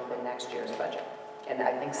big jump in next year's budget. And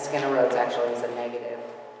I think Skinner Road's actually is a negative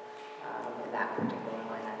in that particular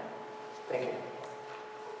line item. Thank you.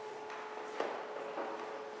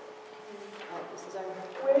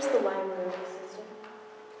 Where's the library assistant?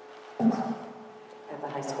 At the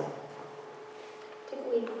high school. Didn't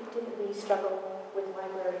we struggle with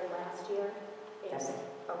library last year? Yes.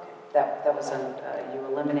 Okay. That was you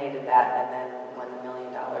eliminated that, and then when the $1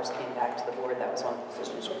 million came back to the board, that was one of the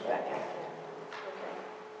positions we put back in. Okay.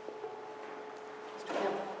 Mr.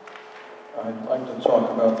 Kemp? I'd like to talk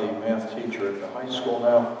about the math teacher at the high school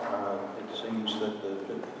now. It seems that the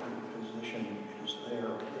position is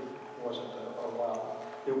there. It wasn't allowed.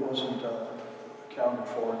 It wasn't accounted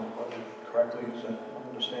for in the budget correctly. Is that my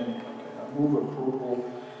understanding? Okay. I move approval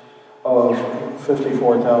of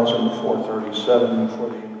 $54,437 for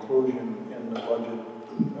the inclusion in the budget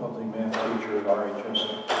of the math teacher at RHS.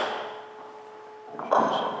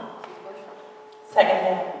 Second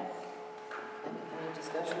that. Any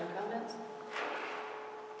discussion or comments?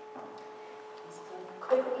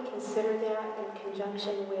 Could we consider that in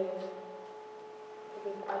conjunction with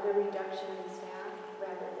other reduction in staff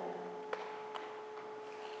rather than?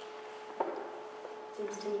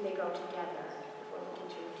 Seems to me they go together. If we're looking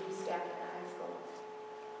to reduce staff at the high school.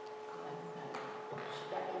 Should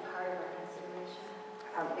that be part of our consideration?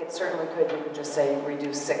 It certainly could. You could just say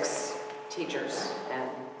reduce 6 teachers and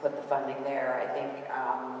put the funding there. I think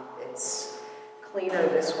it's cleaner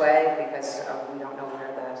this way because we don't know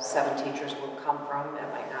where the 7 teachers will come from. It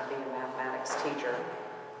might not be a mathematics teacher.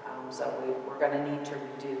 So we're going to need to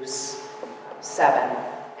reduce 7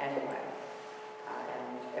 anyway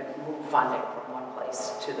and move funding from one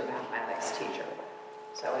place to the mathematics teacher.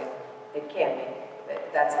 So it can be.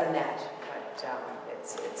 That's the net, but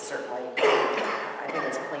it's certainly, I think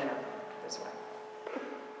it's cleaner this way.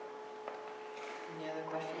 Any other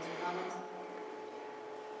questions or comments?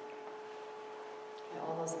 Okay,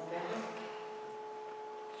 all those in favor?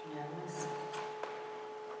 Unanimous.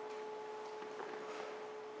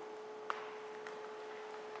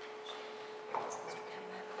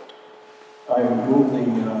 I move the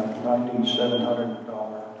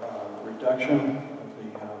 $9,700 reduction of the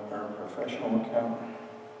paraprofessional account.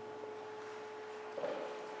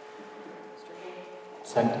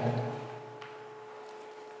 Second.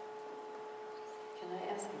 Can I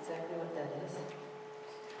ask exactly what that is?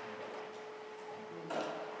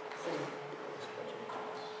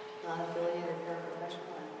 Non-affiliated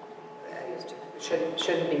paraprofessional?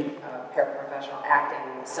 Shouldn't be paraprofessional,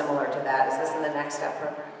 acting similar to that. Is this in the next step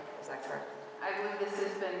program? Is that correct? I believe this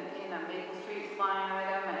has been in a Maple Street line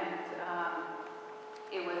item, and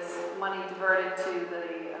it was money diverted to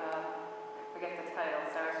the, I forget the title,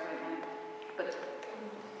 Sarah Sweetman. But,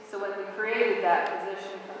 so when we created that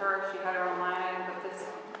position for her, she had her own line item, but the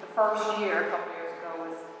first year, a couple years ago,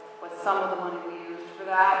 was some of the money we used for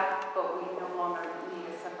that, but we no longer need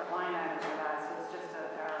a separate line item for that, so it's just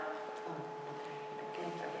a error. Okay.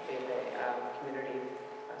 That would be the community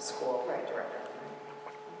school director.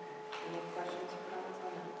 Any questions or comments on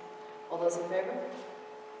that? All those in favor?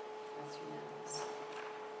 That's unanimous.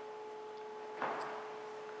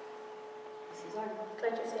 Mrs. Arden. Could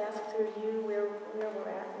I just ask through you where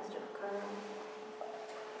we're at, Mr. Carl?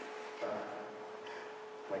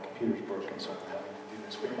 My computer's broken, so I'm having to do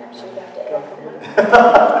this. Actually, have to add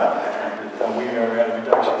We are at a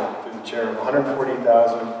reduction through the chair of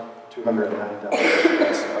 $140,209.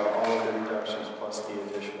 That's all of the reductions plus the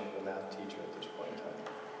addition of the math teacher at this point in time.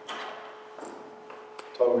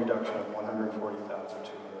 Total reduction of $140,209.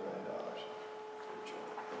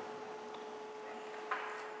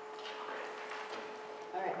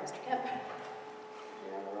 All right, Mr. Kemp.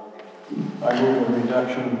 You're on the roll there. I move a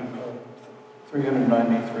reduction of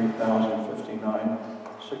 $393,059,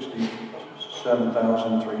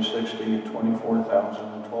 $67,360, and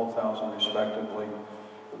 $24,000 and $12,000 respectively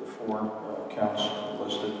for the 4 accounts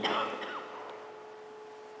listed. Is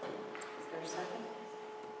there a second?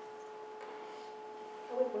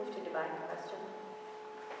 Are would move to divide the question.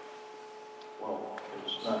 Well,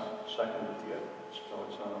 it's not seconded yet, so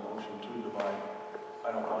it's not a motion to divide.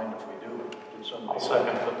 I don't mind if we do. Did somebody? I'll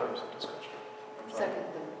second for the purpose of discussion. Second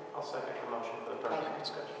the, I'll second the motion for the purpose of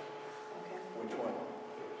discussion. okay, Which one?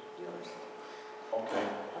 yours. Okay.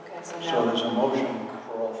 Okay, so So now, there's a motion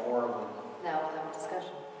for all four of them. now we'll have a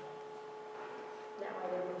discussion. Now I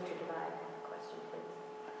would move to divide the question, please.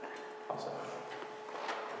 I'll second.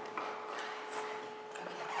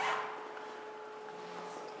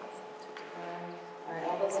 All right,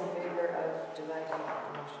 all those in favor of dividing the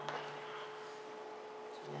motion?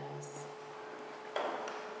 Yes.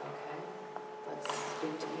 Okay, let's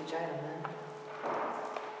speak to each item then.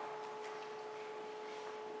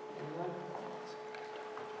 Anyone?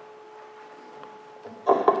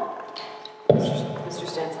 Mr.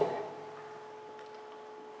 Stanton?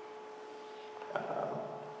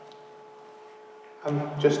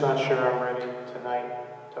 I'm just not sure I'm ready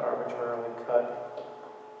tonight to arbitrarily cut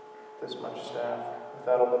this much staff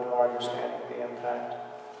without a little more understanding of the impact.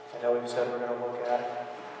 I know we've said we're going to look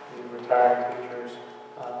at the retired teachers,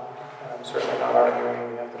 and I'm certainly not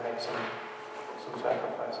arguing we have to make some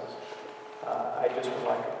sacrifices. I just would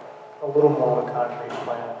like a little more of a concrete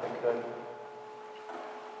plan if we could.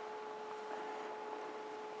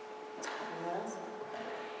 Anyone else?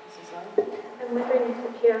 Mrs. Lund? I'm wondering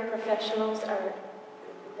if the paraprofessionals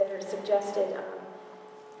that are suggested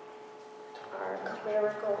are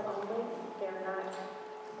clerical only. They're not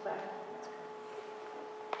clerical.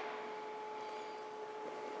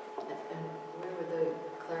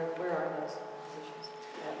 And where are those positions?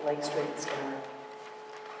 At Lake Street and Skinner.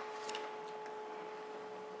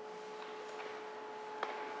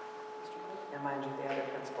 Now, mind you, the other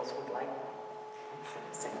principals would like, I'm sure,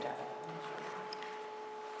 the same time.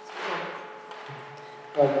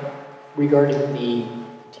 Regarding the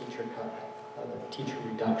teacher cut, the teacher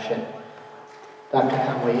reduction, Dr.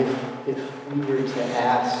 Conway, if we were to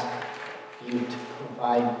ask you to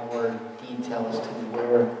provide more details to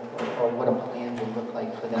where or what a plan would look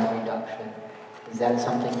like for that reduction, is that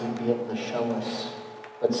something you'd be able to show us,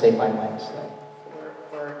 let's say by Wednesday?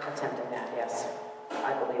 We're attempting that, yes.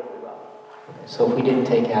 I believe we will. Okay, so if we didn't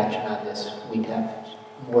take action on this, we'd have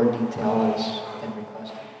more detail as been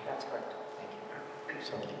requested. That's correct.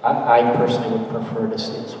 So I personally would prefer to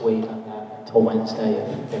see us wait on that until Wednesday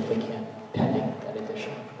if we can, pending that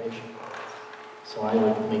additional information. So I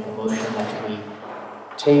would make a motion that we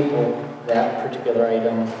table that particular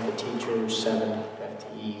item, the teachers, 7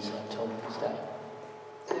 FTEs, until Wednesday.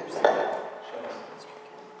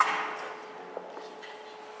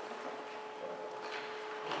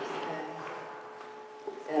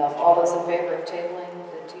 All those in favor of tabling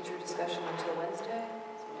the teacher discussion until Wednesday?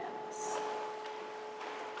 It's unanimous.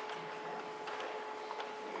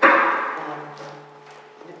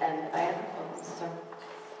 And I have,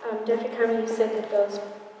 Dr. Conway, you said that those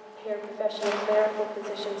paraprofessional clerical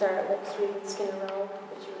positions are at Lake Street and Skinner Road,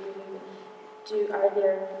 that you were giving. Are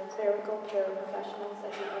there clerical paraprofessionals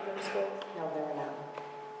at the other schools? No, there are not.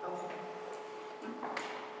 Okay.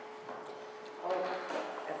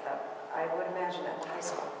 I would imagine at the high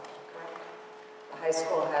school, correct? The high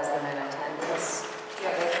school has them in attendance.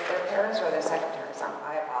 Yeah, they're parents or they're secretaries?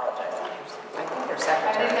 I apologize. I think they're I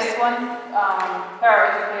secretaries. think there's one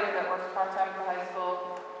paraeducator that works part-time at the high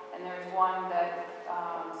school, and there's one that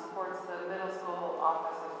supports the middle school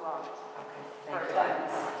office as well. Okay, For thank you.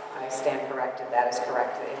 attendance. I stand corrected. That is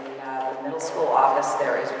correct. In the middle school office,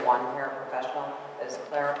 there is one paraprofessional that is a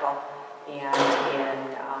clerical. And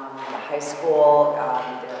in the high school,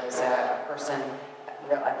 there is a person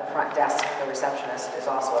at the front desk, the receptionist is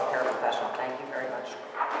also a paraprofessional. Thank you very much.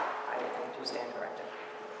 I do stand corrected.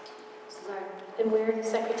 And where are the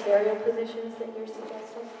secretarial positions that you're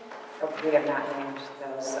suggesting? We have not named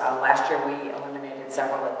those. Last year, we eliminated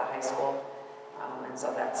several at the high school, and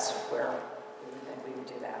so that's where we would think we would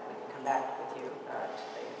do that. We can come back with you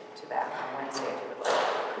to that on Wednesday if you would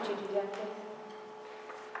like. Could you do that, please?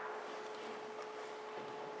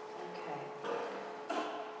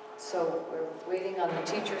 So we're waiting on the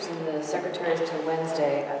teachers and the secretaries until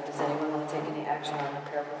Wednesday. Does anyone want to take any action on the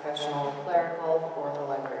paraprofessional, clerical, or the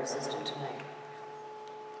library assistant tonight?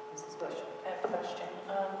 Mrs. Bush. I have a question.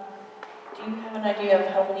 Do you have an idea of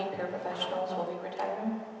how many paraprofessionals will be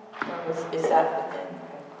retiring? Or is that within?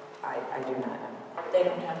 I do not know. They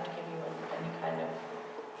don't have to give you any kind of...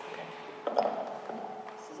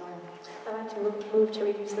 I'd like to move to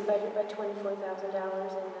reduce the budget by $24,000 in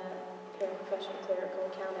the paraprofessional clerical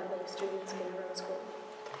account at Lake Street and Skinner Road School.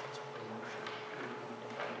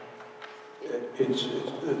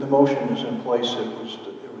 The motion is in place.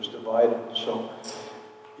 It was divided. So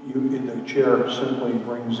the chair simply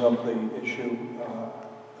brings up the issue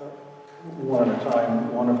one at a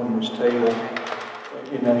time. One of them was tabled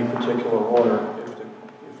in any particular order. If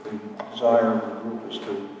the desire of the group is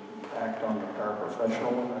to act on the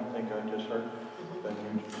paraprofessional one, I think I just heard, then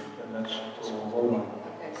that's what we'll vote on.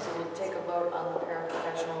 Okay, so we'll take a vote on the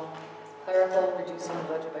paraprofessional clerical, reducing the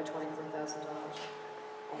budget by $24,000.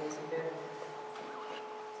 All those in favor?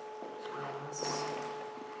 Unanimous.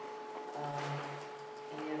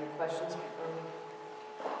 Any other questions before we?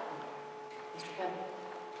 Mr. Kemp?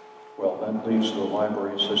 Well, that leaves the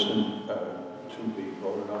library assistant to be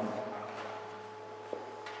voted on.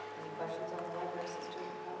 Any questions on the library assistant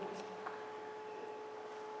comments?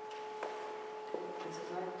 Mrs.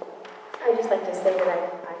 Knight? I'd just like to say that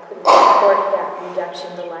I couldn't support that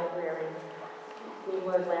reduction to library. We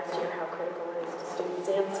learned last year how critical it is to students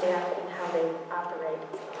and staff and how they operate.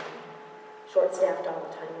 Short-staffed all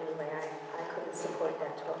the time anyway. I couldn't support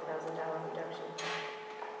that $12,000 reduction.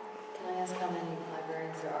 Can I ask how many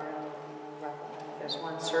librarians there are in Rockland? There's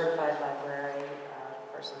one certified library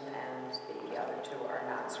person, and the other two are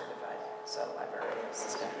not certified. So library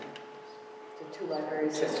assistant. The two library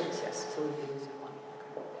assistants? Yes. So we'd be losing one.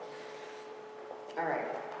 Okay. All right.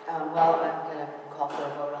 Well, I'm going to call for a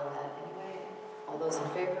vote on that anyway. All those in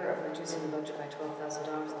favor of reducing the budget by $12,000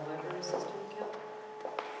 on the library assistant account?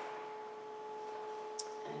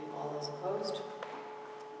 And all those opposed?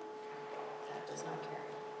 That does not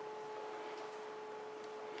carry.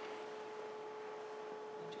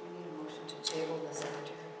 Do we need a motion to table the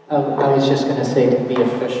secretary? I was just going to say, to be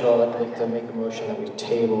official, I'd like to make a motion that we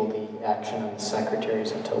table the action on the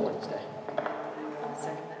secretaries until Wednesday. Anyone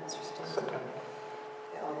second that, Mr. Stanton?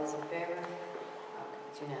 Okay, all those in favor? Okay,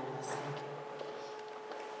 it's unanimous. Thank you.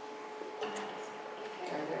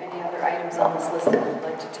 Okay, are there any other items on this list that you'd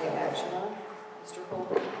like to take action on? Mr.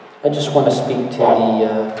 Holden? I just want to speak to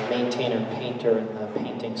the maintainer painter and the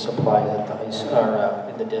painting supplies at the high school, or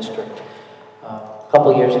in the district. A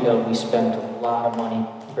couple years ago, we spent a lot of money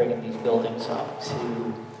bringing these buildings up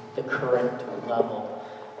to the current level.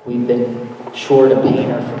 We've been short a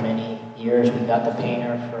painter for many years. We got the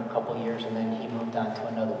painter for a couple years, and then he moved on to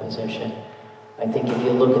another position. I think if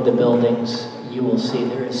you look at the buildings, you will see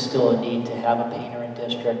there is still a need to have a painter in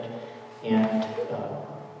district. And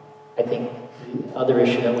I think the other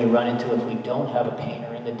issue that we run into, if we don't have a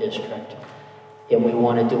painter in the district, and we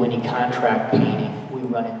want to do any contract painting, we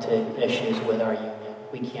run into issues with our union.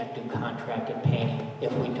 We can't do contracted painting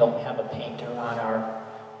if we don't have a painter on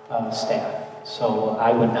our staff. So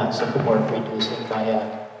I would not support reducing by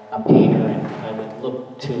a painter, and I would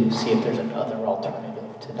look to see if there's another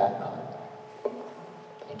alternative to that color.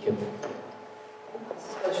 Thank you.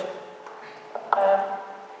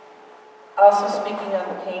 Also speaking of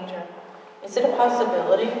the painter, is it a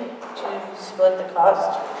possibility to split the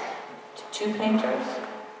cost to two painters?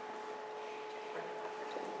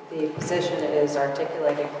 The position is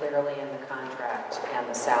articulated clearly in the contract, and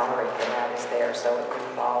the salary for that is there, so it would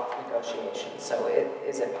involve negotiations. So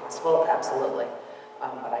is it possible? Absolutely.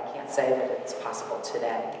 But I can't say that it's possible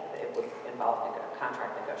today. It would involve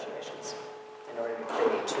contract negotiations in order to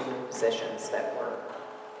create two new positions that were,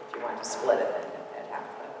 if you wanted to split it, then at half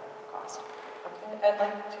the cost. Okay, I'd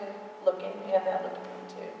like to have that looked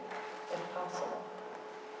into, if possible.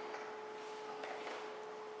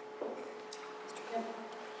 Mr. Kemp?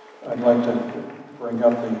 I'd like to bring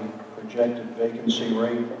up the projected vacancy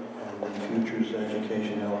rate and the Futures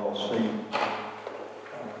Education LLC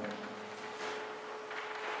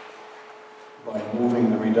by moving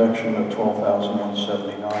the reduction of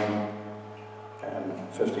 $12,179 and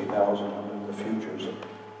 $50,000 under the Futures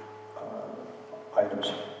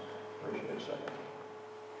items. Appreciate a second.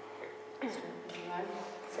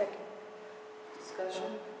 Second. Discussion,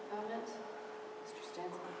 comments? Mr.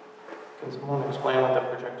 Stanton? Can someone explain what the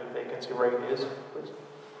projected vacancy rate is, please?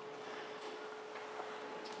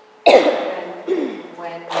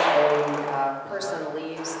 When a person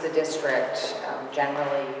leaves the district,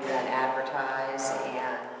 generally you then advertise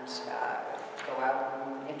and go out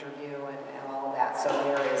and interview and all of that. So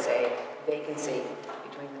there is a vacancy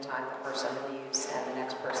between the time the person leaves and the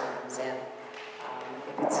next person comes in.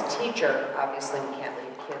 If it's a teacher, obviously we can't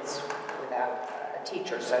leave kids without a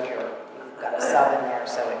teacher, so you've got a sub in there,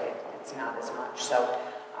 so it's not as much. So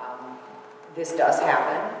this does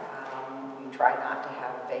happen. We try not to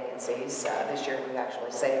have vacancies. This year we've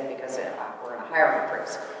actually saved because we're in a hiring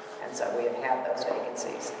freeze, and so we have had those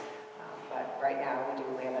vacancies. But right now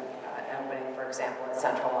we have an opening, for example, at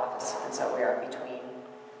central office, and so we are between,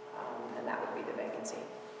 and that would be the vacancy.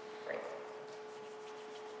 Great.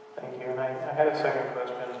 Thank you. And I had a second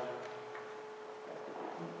question.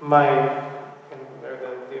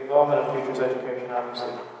 The involvement of futures education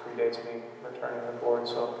obviously predates me returning to the board,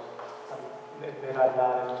 so admit I'm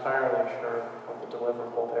not entirely sure what the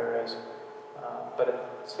deliverable there is. But it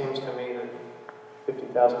seems to me that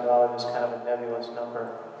 $50,000 is kind of a nebulous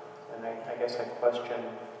number, and I guess I question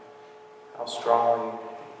how strongly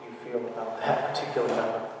you feel about that particular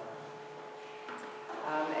number.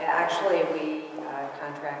 Actually, we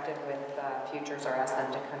contracted with Futures or asked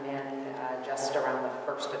them to come in just around the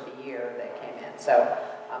first of the year they came in. So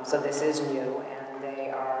this is new, and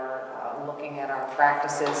they are looking at our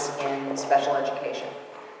practices in special education.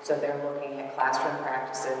 So they're looking at classroom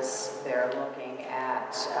practices, they're looking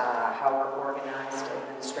at how we're organized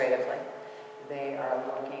administratively. They are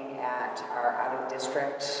looking at our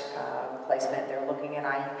out-of-district placement. They're looking at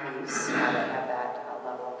IEPs, they have that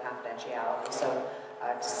level of confidentiality. So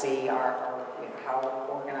to see how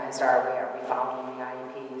organized are we following the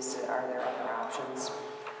IEPs, are there other options?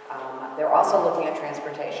 They're also looking at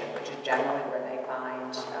transportation, which is generally where they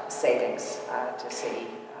find savings to see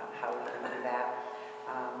how we can do that.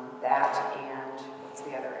 That and what's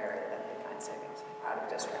the other area that they find savings? Out of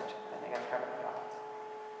district. I think I've covered it all.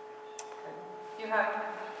 You have.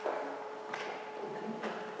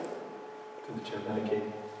 To the chair,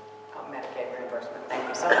 Medicaid. Medicaid reimbursement. Thank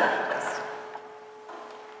you so much. Yes.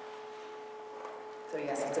 So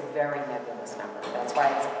yes, it's a very nebulous number. That's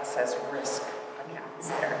why it says risk accounts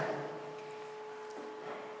there.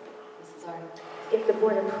 Mrs. Arden. If the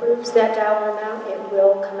board approves that dollar amount, it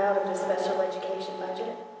will come out of the special education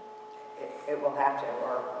budget? It will have to,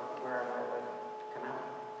 or wherever it would come out.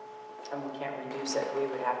 And we can't reduce it. We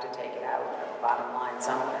would have to take it out of the bottom line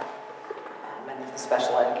somewhere. And if the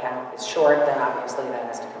special ed account is short, then obviously that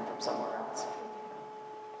has to come from somewhere else.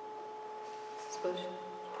 Mrs. Bush?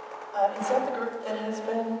 Is that the group that has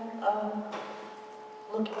been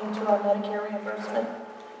looking into our Medicare reimbursement?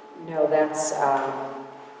 No, that's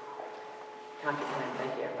CompuClaim,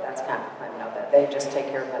 thank you. That's CompuClaim. No, that they just take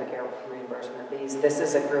care of Medicare reimbursement. This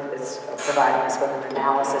is a group that's providing us with an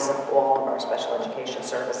analysis of all of our special education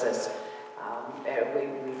services.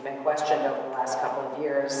 We've been questioned over the last couple of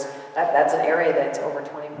years. That's an area that's over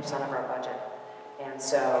 20% of our budget. And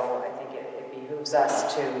so I think it behooves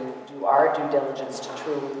us to do our due diligence to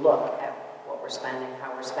truly look at what we're spending,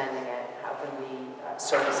 how we're spending it, how can we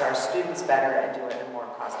service our students better and do it in a more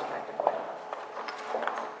cost-effective way.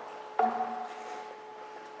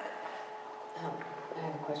 I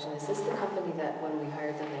have a question. Is this the company that when we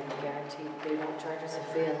hired them, they guarantee they won't charge us a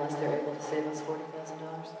fee unless they're able to save us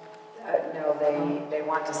 $40,000? No, they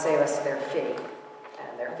want to save us their fee,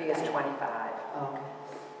 and their fee is $25. Oh, okay.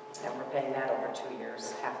 And we're paying that over 2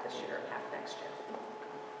 years, half this year and half next year.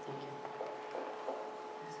 Thank you.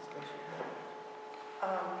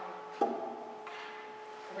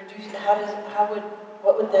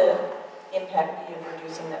 What would the impact be of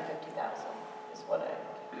reducing that 50,000? Is what I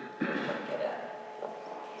want to get at.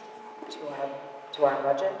 To our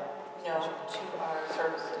budget? No, to our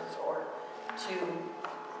services or to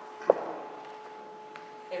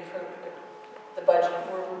improve the budget.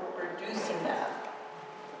 We're reducing that.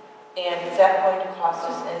 And is that going to cost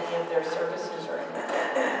us any of their services or anything?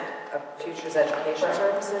 Futures education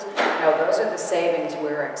services? No, those are the savings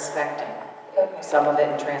we're expecting. Okay. Some of it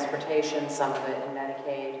in transportation, some of it in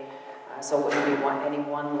Medicaid. So it wouldn't be any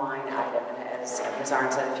one line item. And as Ms.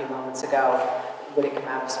 Arndt said a few moments ago, would it come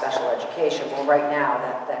out of special education? Well, right now,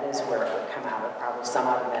 that is where it would come out of. Probably some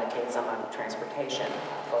out of Medicaid, some out of transportation,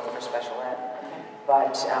 both for special ed.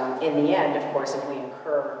 But in the end, of course, if we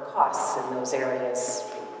incur costs in those areas,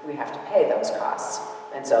 we have to pay those costs.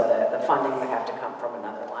 And so the funding would have to come from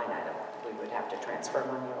another line item. We would have to transfer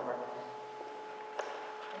money over.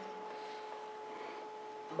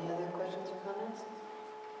 Any other questions or comments?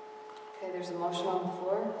 Okay, there's a motion on the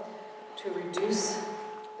floor to reduce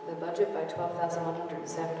the budget by $12,179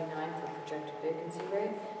 for projected vacancy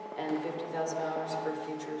rate and $50,000 for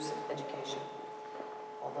futures education.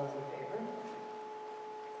 All those in favor?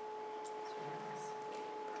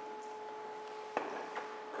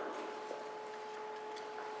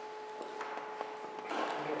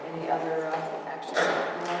 Any other actions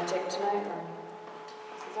that you want to take tonight? Or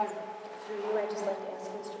Mrs. Arndt? Through you, I'd just like to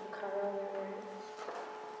ask Mr. Picaro.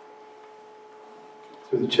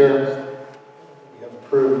 Through the chair, we have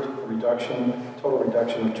approved a reduction, total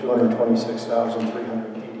reduction of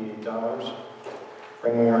 $226,388,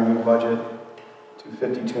 bringing our new budget to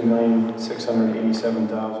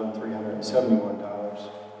 $52,687,371.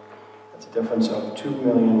 That's a difference of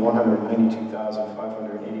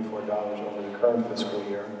 $2,192,584 over the current fiscal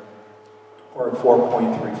year, or a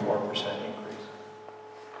 4.34% increase.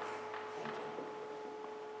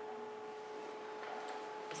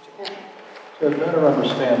 Mr. Kent? To better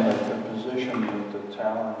understand the position that the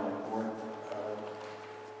town and the board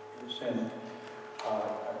is in,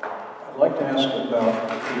 I'd like to ask about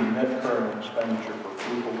the net current expenditure per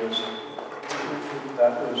pupil list.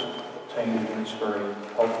 That was obtained, and it's very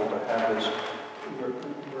helpful to have this.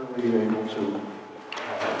 Were we able to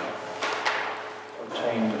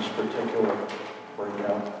obtain this particular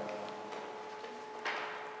breakout?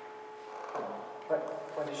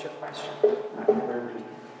 What is your question?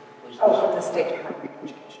 Was Oh, from the State Department of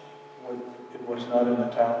Education. It was not in the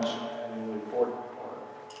town's annual report?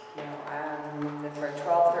 No, for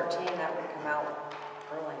 12-13, that would come out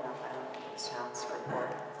early enough, I don't think, this town's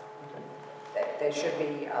report. They should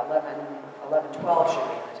be 11-12 should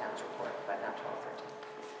be in the town's report, but not 12-13.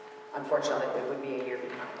 Unfortunately, it would be a year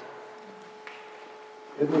behind.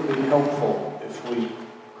 It would be helpful if we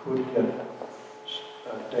could get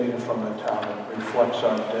data from the town that reflects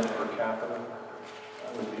our debt per capita.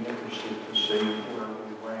 I would be interested to see where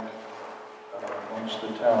we rank amongst the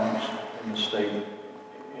towns in the state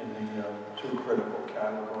in the two critical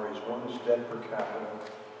categories. One is debt per capita,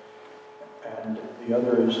 and the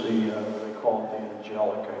other is they call it the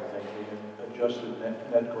angelic, I think, the adjusted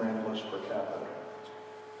net grand list per capita.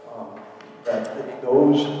 That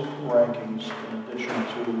those rankings, in addition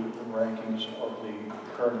to the rankings of the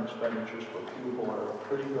current expenditures per pupil, are a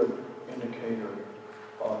pretty good indicator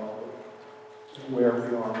of where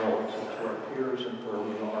we are relative to our peers and where